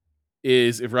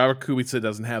is if Robert Kubica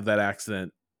doesn't have that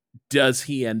accident, does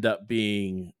he end up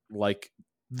being like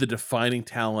the defining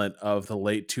talent of the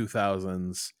late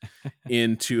 2000s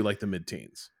into like the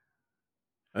mid-teens?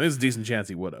 I think it's a decent chance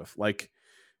he would have. Like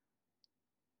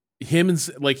him and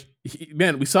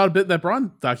man, we saw a bit in that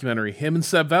Braun documentary. Him and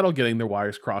Seb Vettel getting their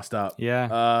wires crossed up.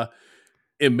 Yeah.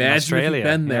 Imagine if he'd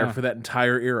been there for that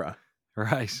entire era.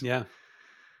 Right. Yeah.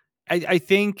 I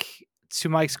think to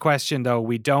Mike's question though,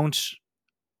 we don't.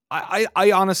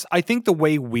 I think the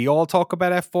way we all talk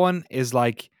about F1 is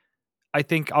like, I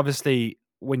think obviously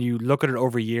when you look at it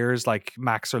over years, like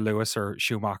Max or Lewis or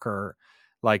Schumacher,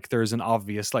 like there's an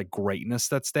obvious like greatness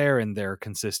that's there in their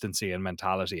consistency and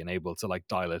mentality and able to like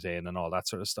dial it in and all that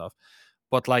sort of stuff.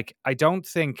 But like, I don't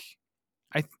think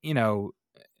you know,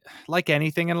 like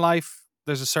anything in life,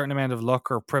 there's a certain amount of luck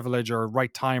or privilege or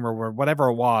right time or whatever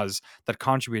it was that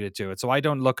contributed to it. So I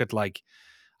don't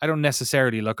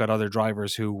necessarily look at other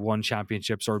drivers who won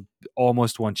championships or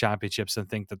almost won championships and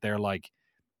think that they're like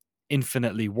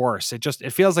infinitely worse.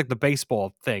 It feels like the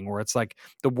baseball thing where it's like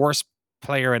the worst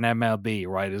player in MLB,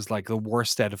 right, is like the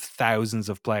worst out of thousands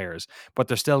of players, but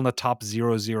they're still in the top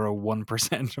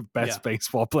 0.001% of best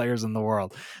baseball players in the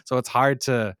world. So it's hard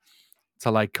to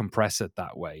like compress it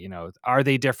that way. You know, are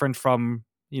they different from,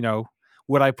 you know,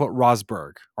 would I put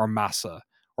Rosberg or Massa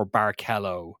or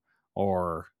Barrichello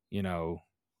or, you know,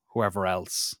 whoever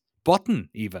else, Button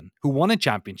even, who won a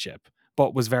championship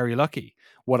but was very lucky?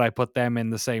 Would I put them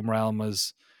in the same realm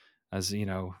as you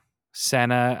know,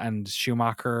 Senna and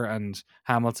Schumacher and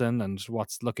Hamilton and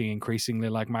what's looking increasingly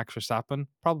like Max Verstappen?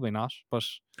 Probably not. But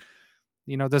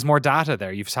you know, there's more data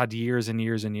there. You've had years and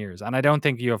years and years, and I don't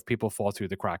think you have people fall through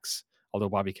the cracks. Although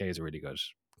Bobby K is a really good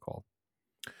call.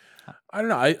 I don't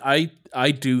know.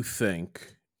 I do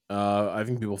think I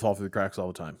think people fall through the cracks all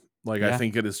the time. Like, I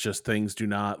think it is just things do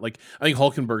not, like, I think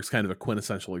Hulkenberg's kind of a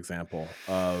quintessential example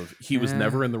of he was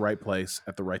never in the right place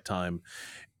at the right time.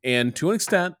 And to an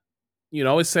extent, you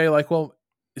always say like, well,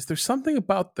 is there something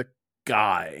about the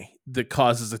guy that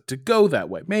causes it to go that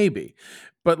way? Maybe.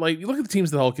 But like, you look at the teams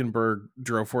that Hulkenberg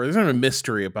drove for, there's not a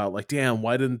mystery about like, damn,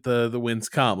 why didn't the wins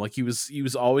come? Like he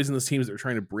was always in those teams that were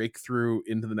trying to break through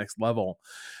into the next level.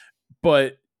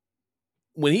 But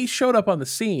when he showed up on the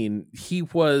scene, he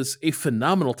was a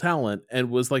phenomenal talent and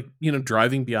was like, you know,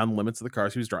 driving beyond the limits of the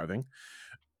cars he was driving.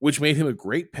 which made him a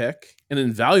great pick, an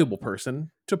invaluable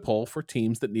person to pull for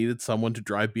teams that needed someone to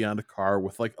drive beyond a car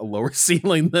with like a lower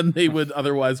ceiling than they would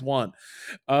otherwise want.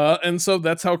 And so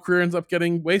that's how career ends up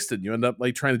getting wasted. You end up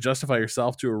like trying to justify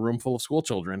yourself to a room full of school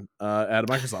children at a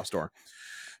Microsoft store.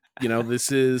 You know,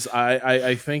 this is,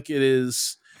 I think it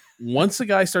is, once a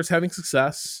guy starts having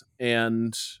success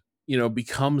and, you know,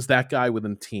 becomes that guy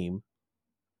within a team,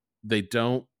 they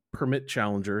don't permit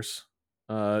challengers.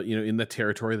 In the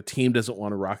territory. The team doesn't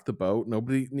want to rock the boat.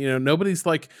 Nobody's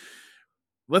like,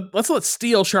 let's let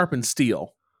steel sharpen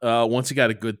steel. Once you got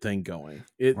a good thing going,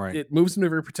 it moves into a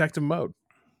very protective mode.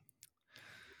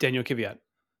 Daniel Kvyat.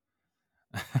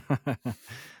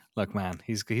 Look, man,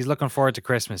 he's looking forward to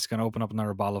Christmas. He's going to open up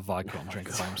another bottle of vodka and drink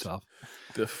it by himself.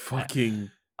 The fucking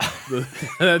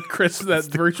that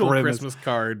virtual Christmas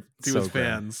card to his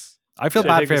fans. I feel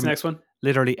bad for him. Next one.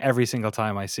 Literally every single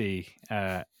time I see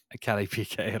a Kelly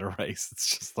Piquet at a race,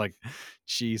 it's just like,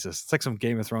 Jesus, it's like some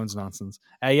Game of Thrones nonsense.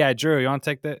 Yeah, Drew, you want to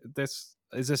take this?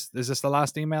 Is this the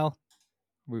last email?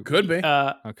 Could be.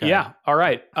 Okay. Yeah. All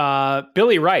right.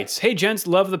 Billy writes, "Hey gents,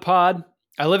 love the pod.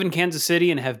 I live in Kansas City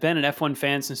and have been an F1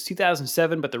 fan since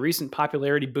 2007, but the recent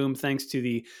popularity boom thanks to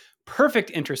the perfect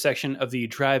intersection of the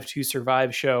Drive to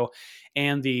Survive show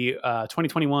and the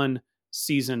 2021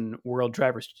 season World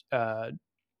Drivers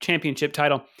Championship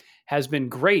title has been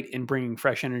great in bringing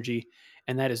fresh energy,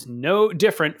 and that is no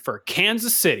different for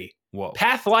Kansas City. Whoa.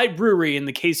 Pathlight Brewery in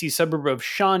the KC suburb of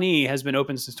Shawnee has been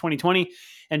open since 2020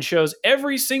 and shows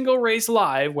every single race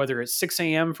live, whether it's 6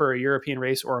 a.m. for a European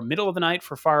race or middle of the night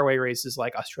for faraway races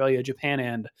like Australia, Japan,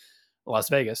 and Las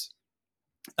Vegas.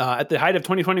 At the height of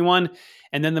 2021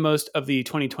 and then the most of the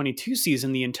 2022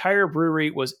 season, the entire brewery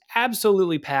was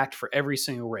absolutely packed for every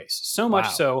single race. So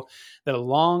much so that a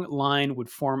long line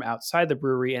would form outside the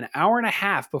brewery an hour and a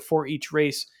half before each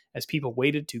race as people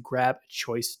waited to grab a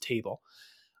choice table.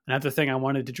 Another thing I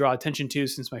wanted to draw attention to,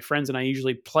 since my friends and I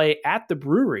usually play at the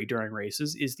brewery during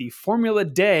races, is the Formula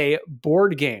Day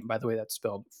board game. By the way, that's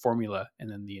spelled formula and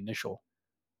then the initial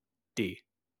D.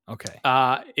 Okay.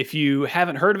 If you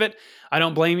haven't heard of it, I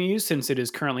don't blame you, since it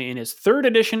is currently in its 3rd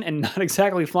edition and not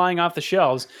exactly flying off the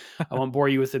shelves. I won't bore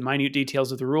you with the minute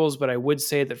details of the rules, but I would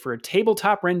say that for a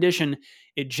tabletop rendition,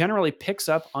 it generally picks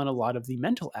up on a lot of the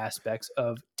mental aspects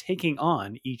of taking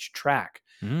on each track.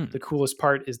 The coolest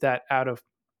part is that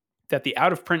the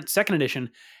out-of-print 2nd edition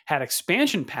had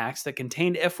expansion packs that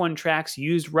contained F1 tracks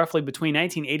used roughly between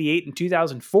 1988 and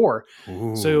 2004.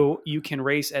 Ooh. So you can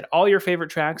race at all your favorite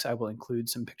tracks. I will include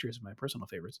some pictures of my personal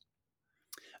favorites.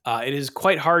 It is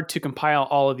quite hard to compile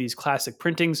all of these classic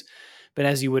printings, but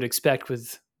as you would expect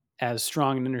with as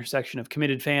strong an intersection of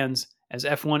committed fans as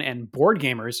F1 and board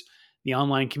gamers, the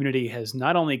online community has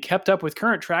not only kept up with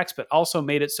current tracks, but also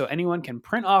made it so anyone can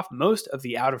print off most of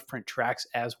the out-of-print tracks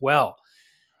as well.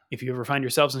 If you ever find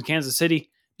yourselves in Kansas City,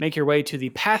 make your way to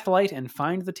the Pathlight and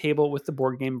find the table with the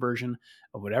board game version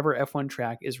of whatever F1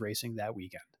 track is racing that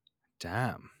weekend.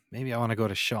 Damn. Maybe I want to go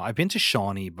to Shawnee. I've been to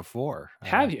Shawnee before.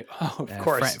 Have you? Oh, of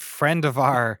course.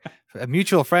 A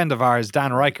mutual friend of ours,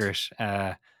 Dan Reichert,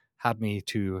 had me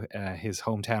to his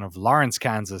hometown of Lawrence,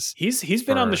 Kansas. He's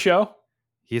been on the show.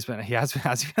 Has he been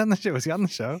on the show? Was he on the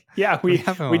show? Yeah,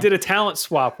 we did a talent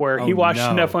swap where he watched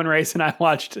an F1 race and I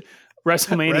watched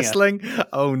WrestleMania. Wrestling?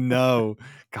 Oh no.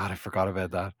 God, I forgot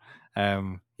about that.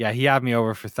 He had me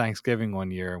over for Thanksgiving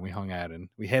one year and we hung out and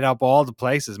we hit up all the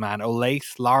places, man.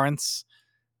 Olathe, Lawrence,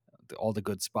 all the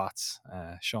good spots.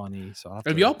 Shawnee. So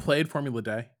have y'all played Formula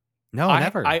Day? No,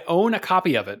 never. I own a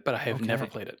copy of it, but I have never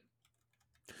played it.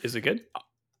 Is it good?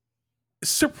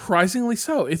 Surprisingly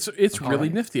so. It's really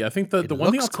nifty. I think the one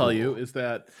thing I'll tell you is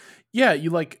that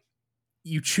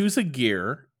you choose a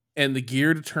gear. And the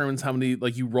gear determines how many,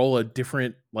 like you roll a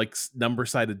different like number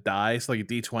sided dice, like a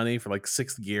D20 for like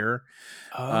 6th gear.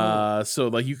 So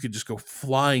like you could just go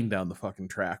flying down the fucking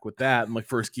track with that. And like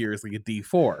first gear is like a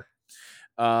D4.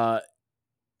 But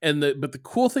the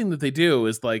cool thing that they do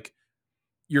is like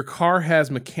your car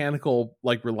has mechanical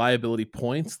like reliability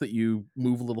points that you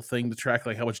move a little thing to track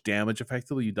like how much damage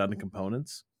effectively you've done to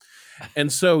components.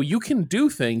 And so you can do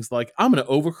things like, I'm going to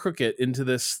overcook it into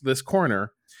this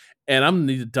corner. And I'm going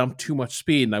to need to dump too much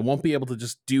speed, and I won't be able to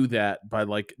just do that by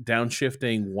like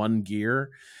downshifting one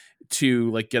gear to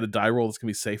like get a die roll that's going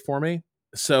to be safe for me.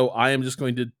 So I am just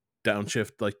going to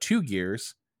downshift like 2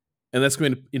 gears, and that's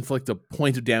going to inflict a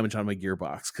point of damage on my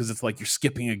gearbox because it's like you're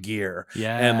skipping a gear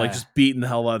and like just beating the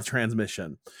hell out of the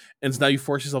transmission. And so now you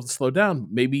force yourself to slow down.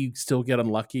 Maybe you still get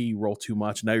unlucky, you roll too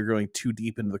much. Now you're going too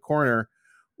deep into the corner.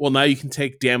 Well, now you can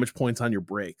take damage points on your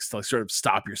brakes to like sort of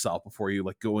stop yourself before you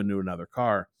like go into another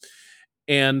car.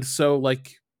 And so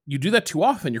like you do that too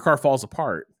often, your car falls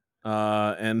apart.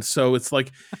 And so it's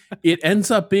like it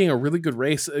ends up being a really good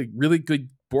race, a really good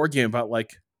board game about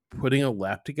like putting a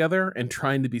lap together and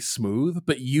trying to be smooth,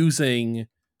 but using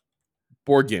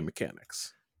board game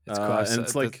mechanics. It's cool. And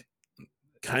it's like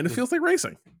kind of feels like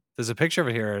racing. There's a picture of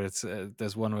it here. It's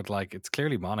there's one with like it's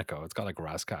clearly Monaco. It's got like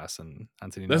Raskas and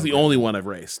Anthony. That's the only one I've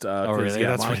raced. Oh, really?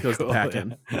 Yeah, That's Monaco's cool. the pack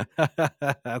in.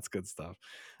 That's good stuff.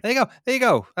 There you go. There you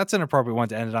go. That's an appropriate one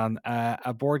to end it on.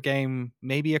 A board game,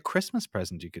 maybe a Christmas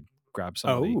present you could grab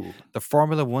somebody. Oh. The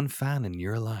Formula One fan in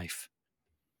your life.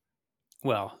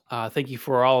 Well, thank you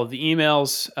for all of the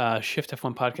emails,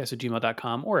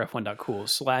 shiftf1podcast@gmail.com or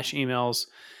f1.cool/emails.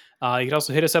 You can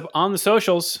also hit us up on the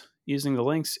socials using the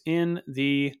links in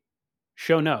the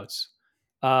show notes.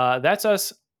 That's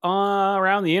us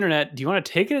around the internet. Do you want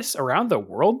to take us around the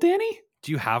world, Danny?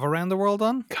 Do you have Around the World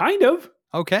on? Kind of.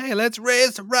 Okay, let's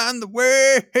race around the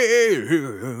world.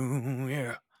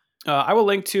 Yeah. I will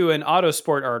link to an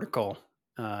Autosport article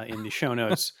in the show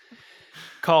notes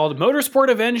called Motorsport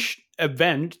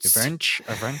Events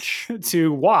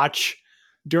to watch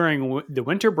during the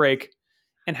winter break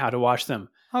and how to watch them.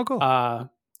 Oh, cool.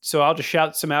 So I'll just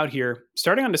shout some out here.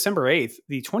 Starting on December 8th,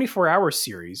 the 24-hour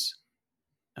series.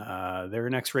 Their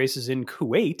next race is in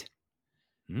Kuwait.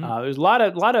 There's a lot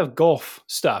of golf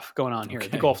stuff going on here. Okay.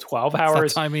 The golf 12 It's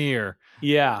hours. that time of year.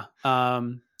 Yeah.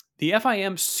 The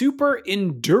FIM Super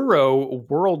Enduro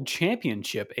World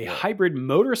Championship, a hybrid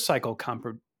motorcycle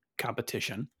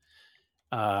competition,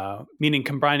 meaning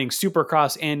combining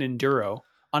supercross and enduro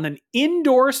on an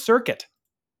indoor circuit.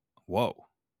 Whoa.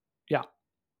 Yeah.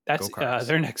 That's Go-karts.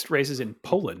 their next race is in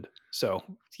Poland. So,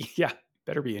 yeah,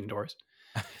 better be indoors.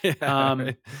 Yeah,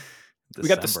 We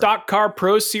got the December. Stock Car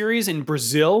Pro Series in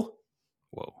Brazil.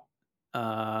 Whoa.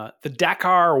 The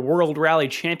Dakar World Rally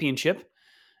Championship.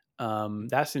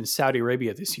 That's in Saudi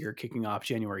Arabia this year, kicking off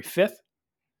January 5th.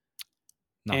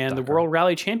 Not and the Dakar. World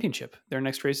Rally Championship. Their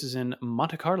next race is in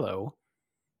Monte Carlo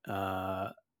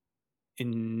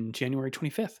in January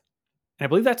 25th. And I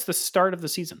believe that's the start of the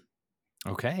season.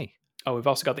 Okay. Oh, we've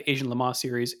also got the Asian Le Mans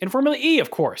Series and Formula E,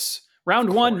 of course. Round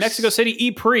Of 1, course. Mexico City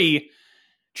E-Prix,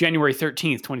 January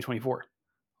 13th, 2024.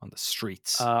 On the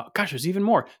streets. Gosh, there's even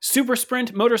more. Super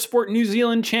Sprint Motorsport New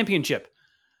Zealand Championship.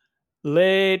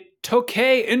 Le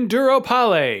Tokay Enduro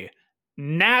Pale.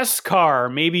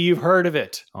 NASCAR. Maybe you've heard of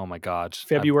it. Oh my God.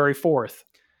 February 4th.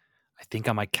 I think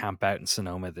I might camp out in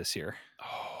Sonoma this year.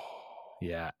 Oh,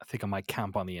 Yeah, I think I might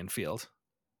camp on the infield.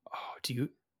 do you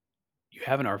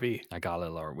have an RV? I got a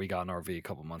little. We got an RV a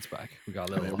couple months back. We got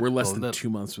a I little. mean, we're less little- than 2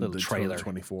 months from little the trailer.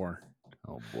 24.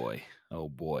 Oh boy. Oh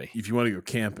boy. If you want to go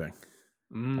camping,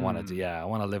 I want to. Yeah, I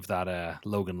want to live that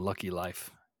Logan Lucky life.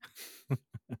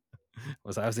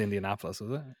 That was Indianapolis,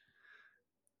 was it?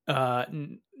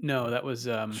 No, that was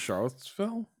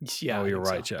Charlottesville. yeah. Oh, I you're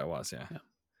think right. so. Yeah, it was. Yeah.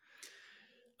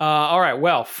 All right.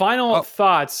 Well, final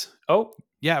thoughts. Oh,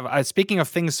 Yeah. Speaking of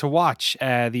things to watch,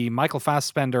 the Michael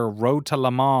Fassbender Road to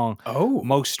Le Mans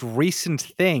most recent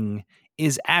thing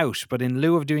is out, but in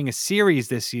lieu of doing a series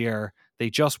this year, they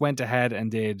just went ahead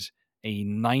and did a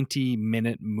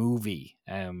 90-minute movie.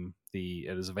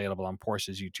 It is available on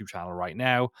Porsche's YouTube channel right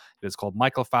now. It is called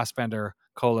Michael Fassbender,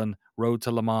 Road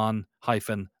to Le Mans -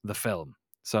 the film.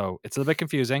 So it's a little bit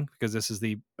confusing because this is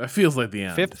the That feels like the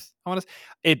end. fifth. I want to.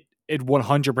 It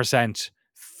 100%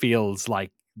 feels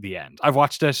like the end. I've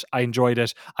watched it. I enjoyed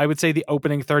it. I would say the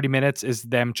opening 30 minutes is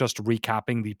them just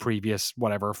recapping the previous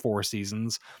 4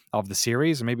 seasons of the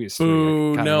series, or maybe it's 3.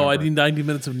 Boo! can't No, I remember. need 90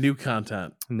 minutes of new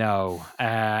content. No.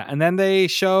 And then they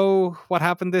show what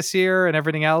happened this year and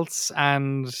everything else.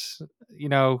 And,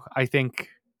 I think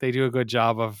they do a good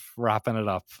job of wrapping it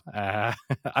up. I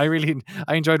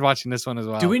enjoyed watching this one as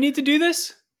well. do we need to do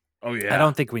this? Oh yeah. I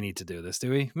don't think we need to do this,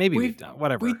 do we? Maybe we We've- don't.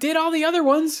 Whatever. We did all the other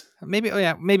ones. Maybe,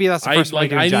 maybe that's the first one I we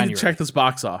do in need January. to check this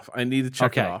box off. I need to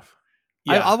check it Okay. off.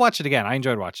 Yeah, I'll watch it again. I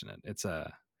enjoyed watching it. It's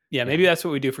yeah. Maybe that's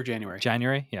what we do for January.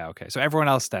 January. Yeah, okay. So everyone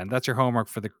else then, that's your homework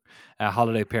for the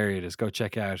holiday period is go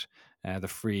check out the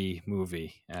free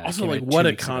movie. Also, came like, out what 2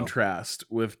 a weeks ago. contrast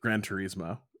with Gran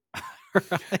Turismo.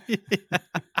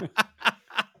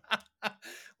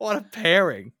 What a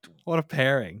pairing. What a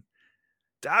pairing.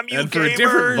 Damn you, And for a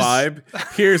different gamers!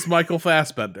 vibe, here's Michael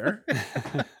Fassbender.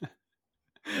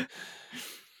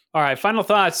 All right. Final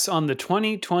thoughts on the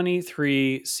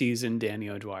 2023 season, Danny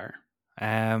O'Dwyer.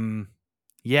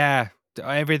 Yeah,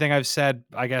 everything I've said,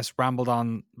 I guess, rambled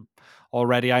on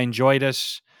already. I enjoyed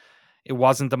it. It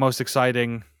wasn't the most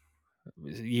exciting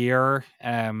year.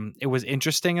 It was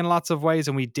interesting in lots of ways,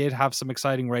 and we did have some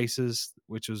exciting races,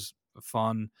 which was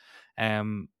fun.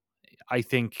 I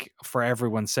think for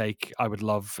everyone's sake, I would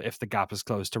love if the gap is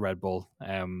closed to Red Bull.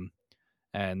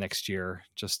 next year,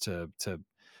 just to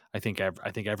I think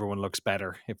everyone looks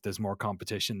better if there's more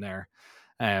competition there.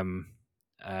 And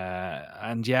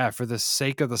yeah, for the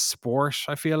sake of the sport,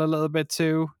 I feel a little bit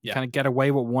too. You kind of get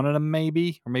away with one of them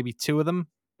maybe, or maybe two of them.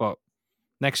 But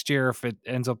next year, if it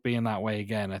ends up being that way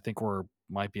again, I think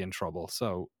might be in trouble.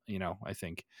 So, I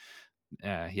think,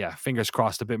 fingers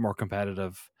crossed, a bit more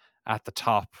competitive at the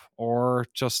top, or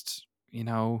just,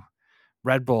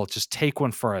 Red Bull, just take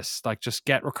one for us. Like, just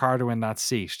get Ricciardo in that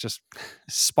seat. Just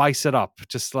spice it up.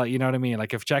 Just like, you know what I mean?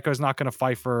 Like, if Checo's not going to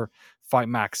fight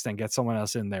Max, then get someone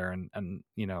else in there and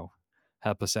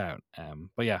help us out.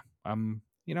 But yeah,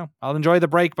 I'll enjoy the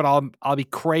break, but I'll be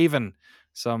craving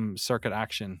some circuit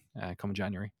action come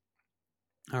January.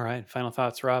 All right. Final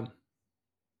thoughts, Rob.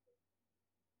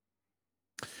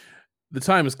 The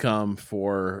time has come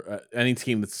for any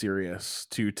team that's serious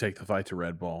to take the fight to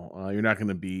Red Bull. You're not going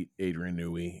to beat Adrian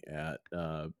Newey at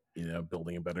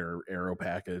building a better aero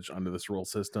package under this rule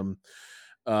system.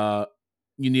 You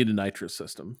need a nitrous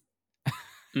system.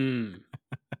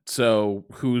 So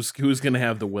who's going to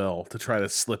have the will to try to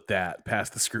slip that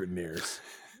past the scrutineers?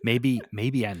 Maybe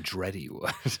Andretti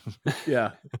would.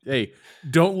 Yeah. Hey,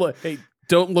 don't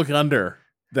look under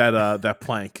that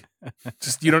plank.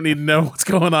 Just, you don't need to know what's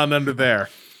going on under there.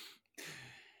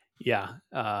 Yeah.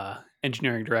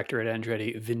 Engineering director at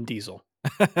Andretti, Vin Diesel.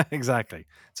 Exactly.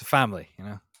 It's a family,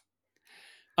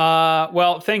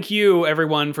 Well, thank you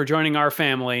everyone for joining our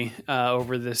family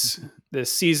over this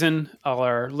season. All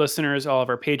our listeners, all of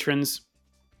our patrons.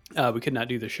 We could not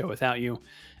do the show without you.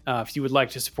 If you would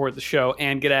like to support the show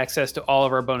and get access to all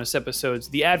of our bonus episodes,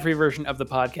 the ad-free version of the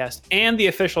podcast, and the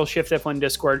official Shift F1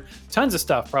 Discord, tons of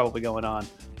stuff probably going on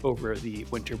over the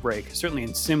winter break, certainly in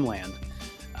Simland.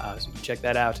 So check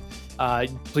that out.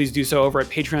 Please do so over at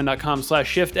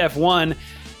patreon.com/shiftf1.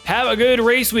 Have a good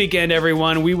race weekend,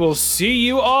 everyone. We will see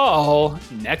you all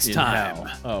next time.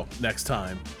 Oh, next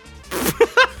time.